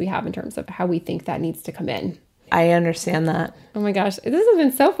ideas we have in terms of how we think that needs to come in. I understand that. Oh my gosh, this has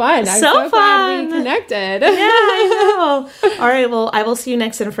been so fun. I'm so glad we connected. Yeah, I know. All right, well, I will see you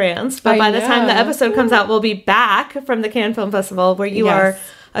next in France. But by the time the episode comes out, we'll be back from the Cannes Film Festival where you are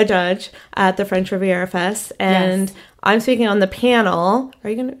a judge at the French Riviera Fest. And I'm speaking on the panel. Are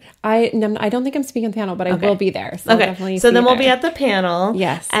you going to? I don't think I'm speaking on the panel, but I will be there. So okay. So then we'll be at the panel.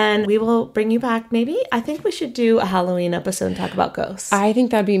 Yes. And we will bring you back. Maybe, I think we should do a Halloween episode and talk about ghosts. I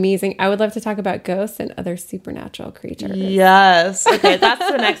think that'd be amazing. I would love to talk about ghosts and other supernatural creatures. Yes. Okay,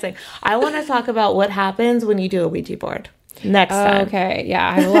 that's the next thing. I want to talk about what happens when you do a Ouija board. Next time. Okay. Yeah,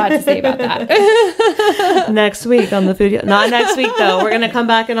 I have a lot to say about that. Next week on the food. Not next week, though. We're going to come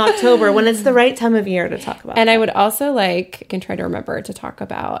back in October when it's the right time of year to talk about And I would also can try to remember to talk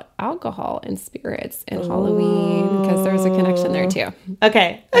about alcohol and spirits and Halloween, because there's a connection there too.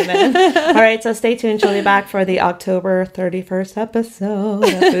 Okay. All right. So stay tuned. She'll be back for the October 31st episode of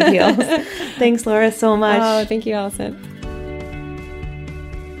Food Heals. Thanks, Laura, so much. Oh, thank you, Allison.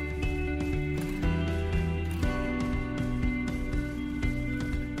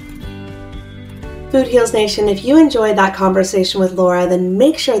 Food Heals Nation, if you enjoyed that conversation with Laura, then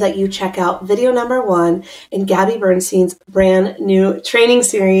make sure that you check out video number 1 in Gabby Bernstein's brand new training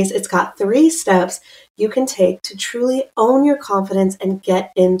series. It's got 3 steps you can take to truly own your confidence and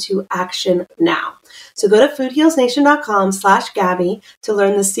get into action now. So go to foodhealsnation.com/Gabby to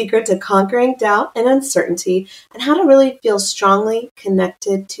learn the secret to conquering doubt and uncertainty and how to really feel strongly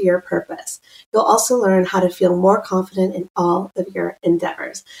connected to your purpose. You'll also learn how to feel more confident in all of your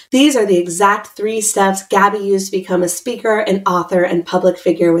endeavors. These are the exact 3 steps Gabby used to become a speaker, an author, and public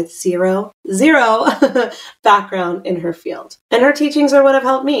figure with zero background in her field. And her teachings are what have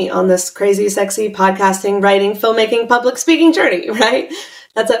helped me on this crazy, sexy podcasting, writing, filmmaking, public speaking journey, right?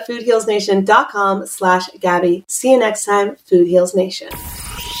 That's at foodhealsnation.com/Gabby. See you next time, Food Heals Nation.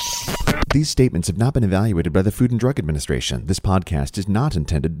 These statements have not been evaluated by the Food and Drug Administration. This podcast is not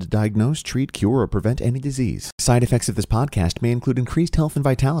intended to diagnose, treat, cure, or prevent any disease. Side effects of this podcast may include increased health and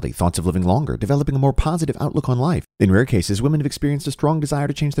vitality, thoughts of living longer, developing a more positive outlook on life. In rare cases, women have experienced a strong desire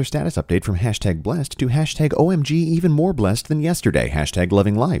to change their status update from #blessed to #OMG even more blessed than yesterday,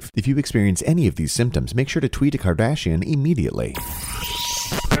 #loving life. If you experience any of these symptoms, make sure to tweet a Kardashian immediately.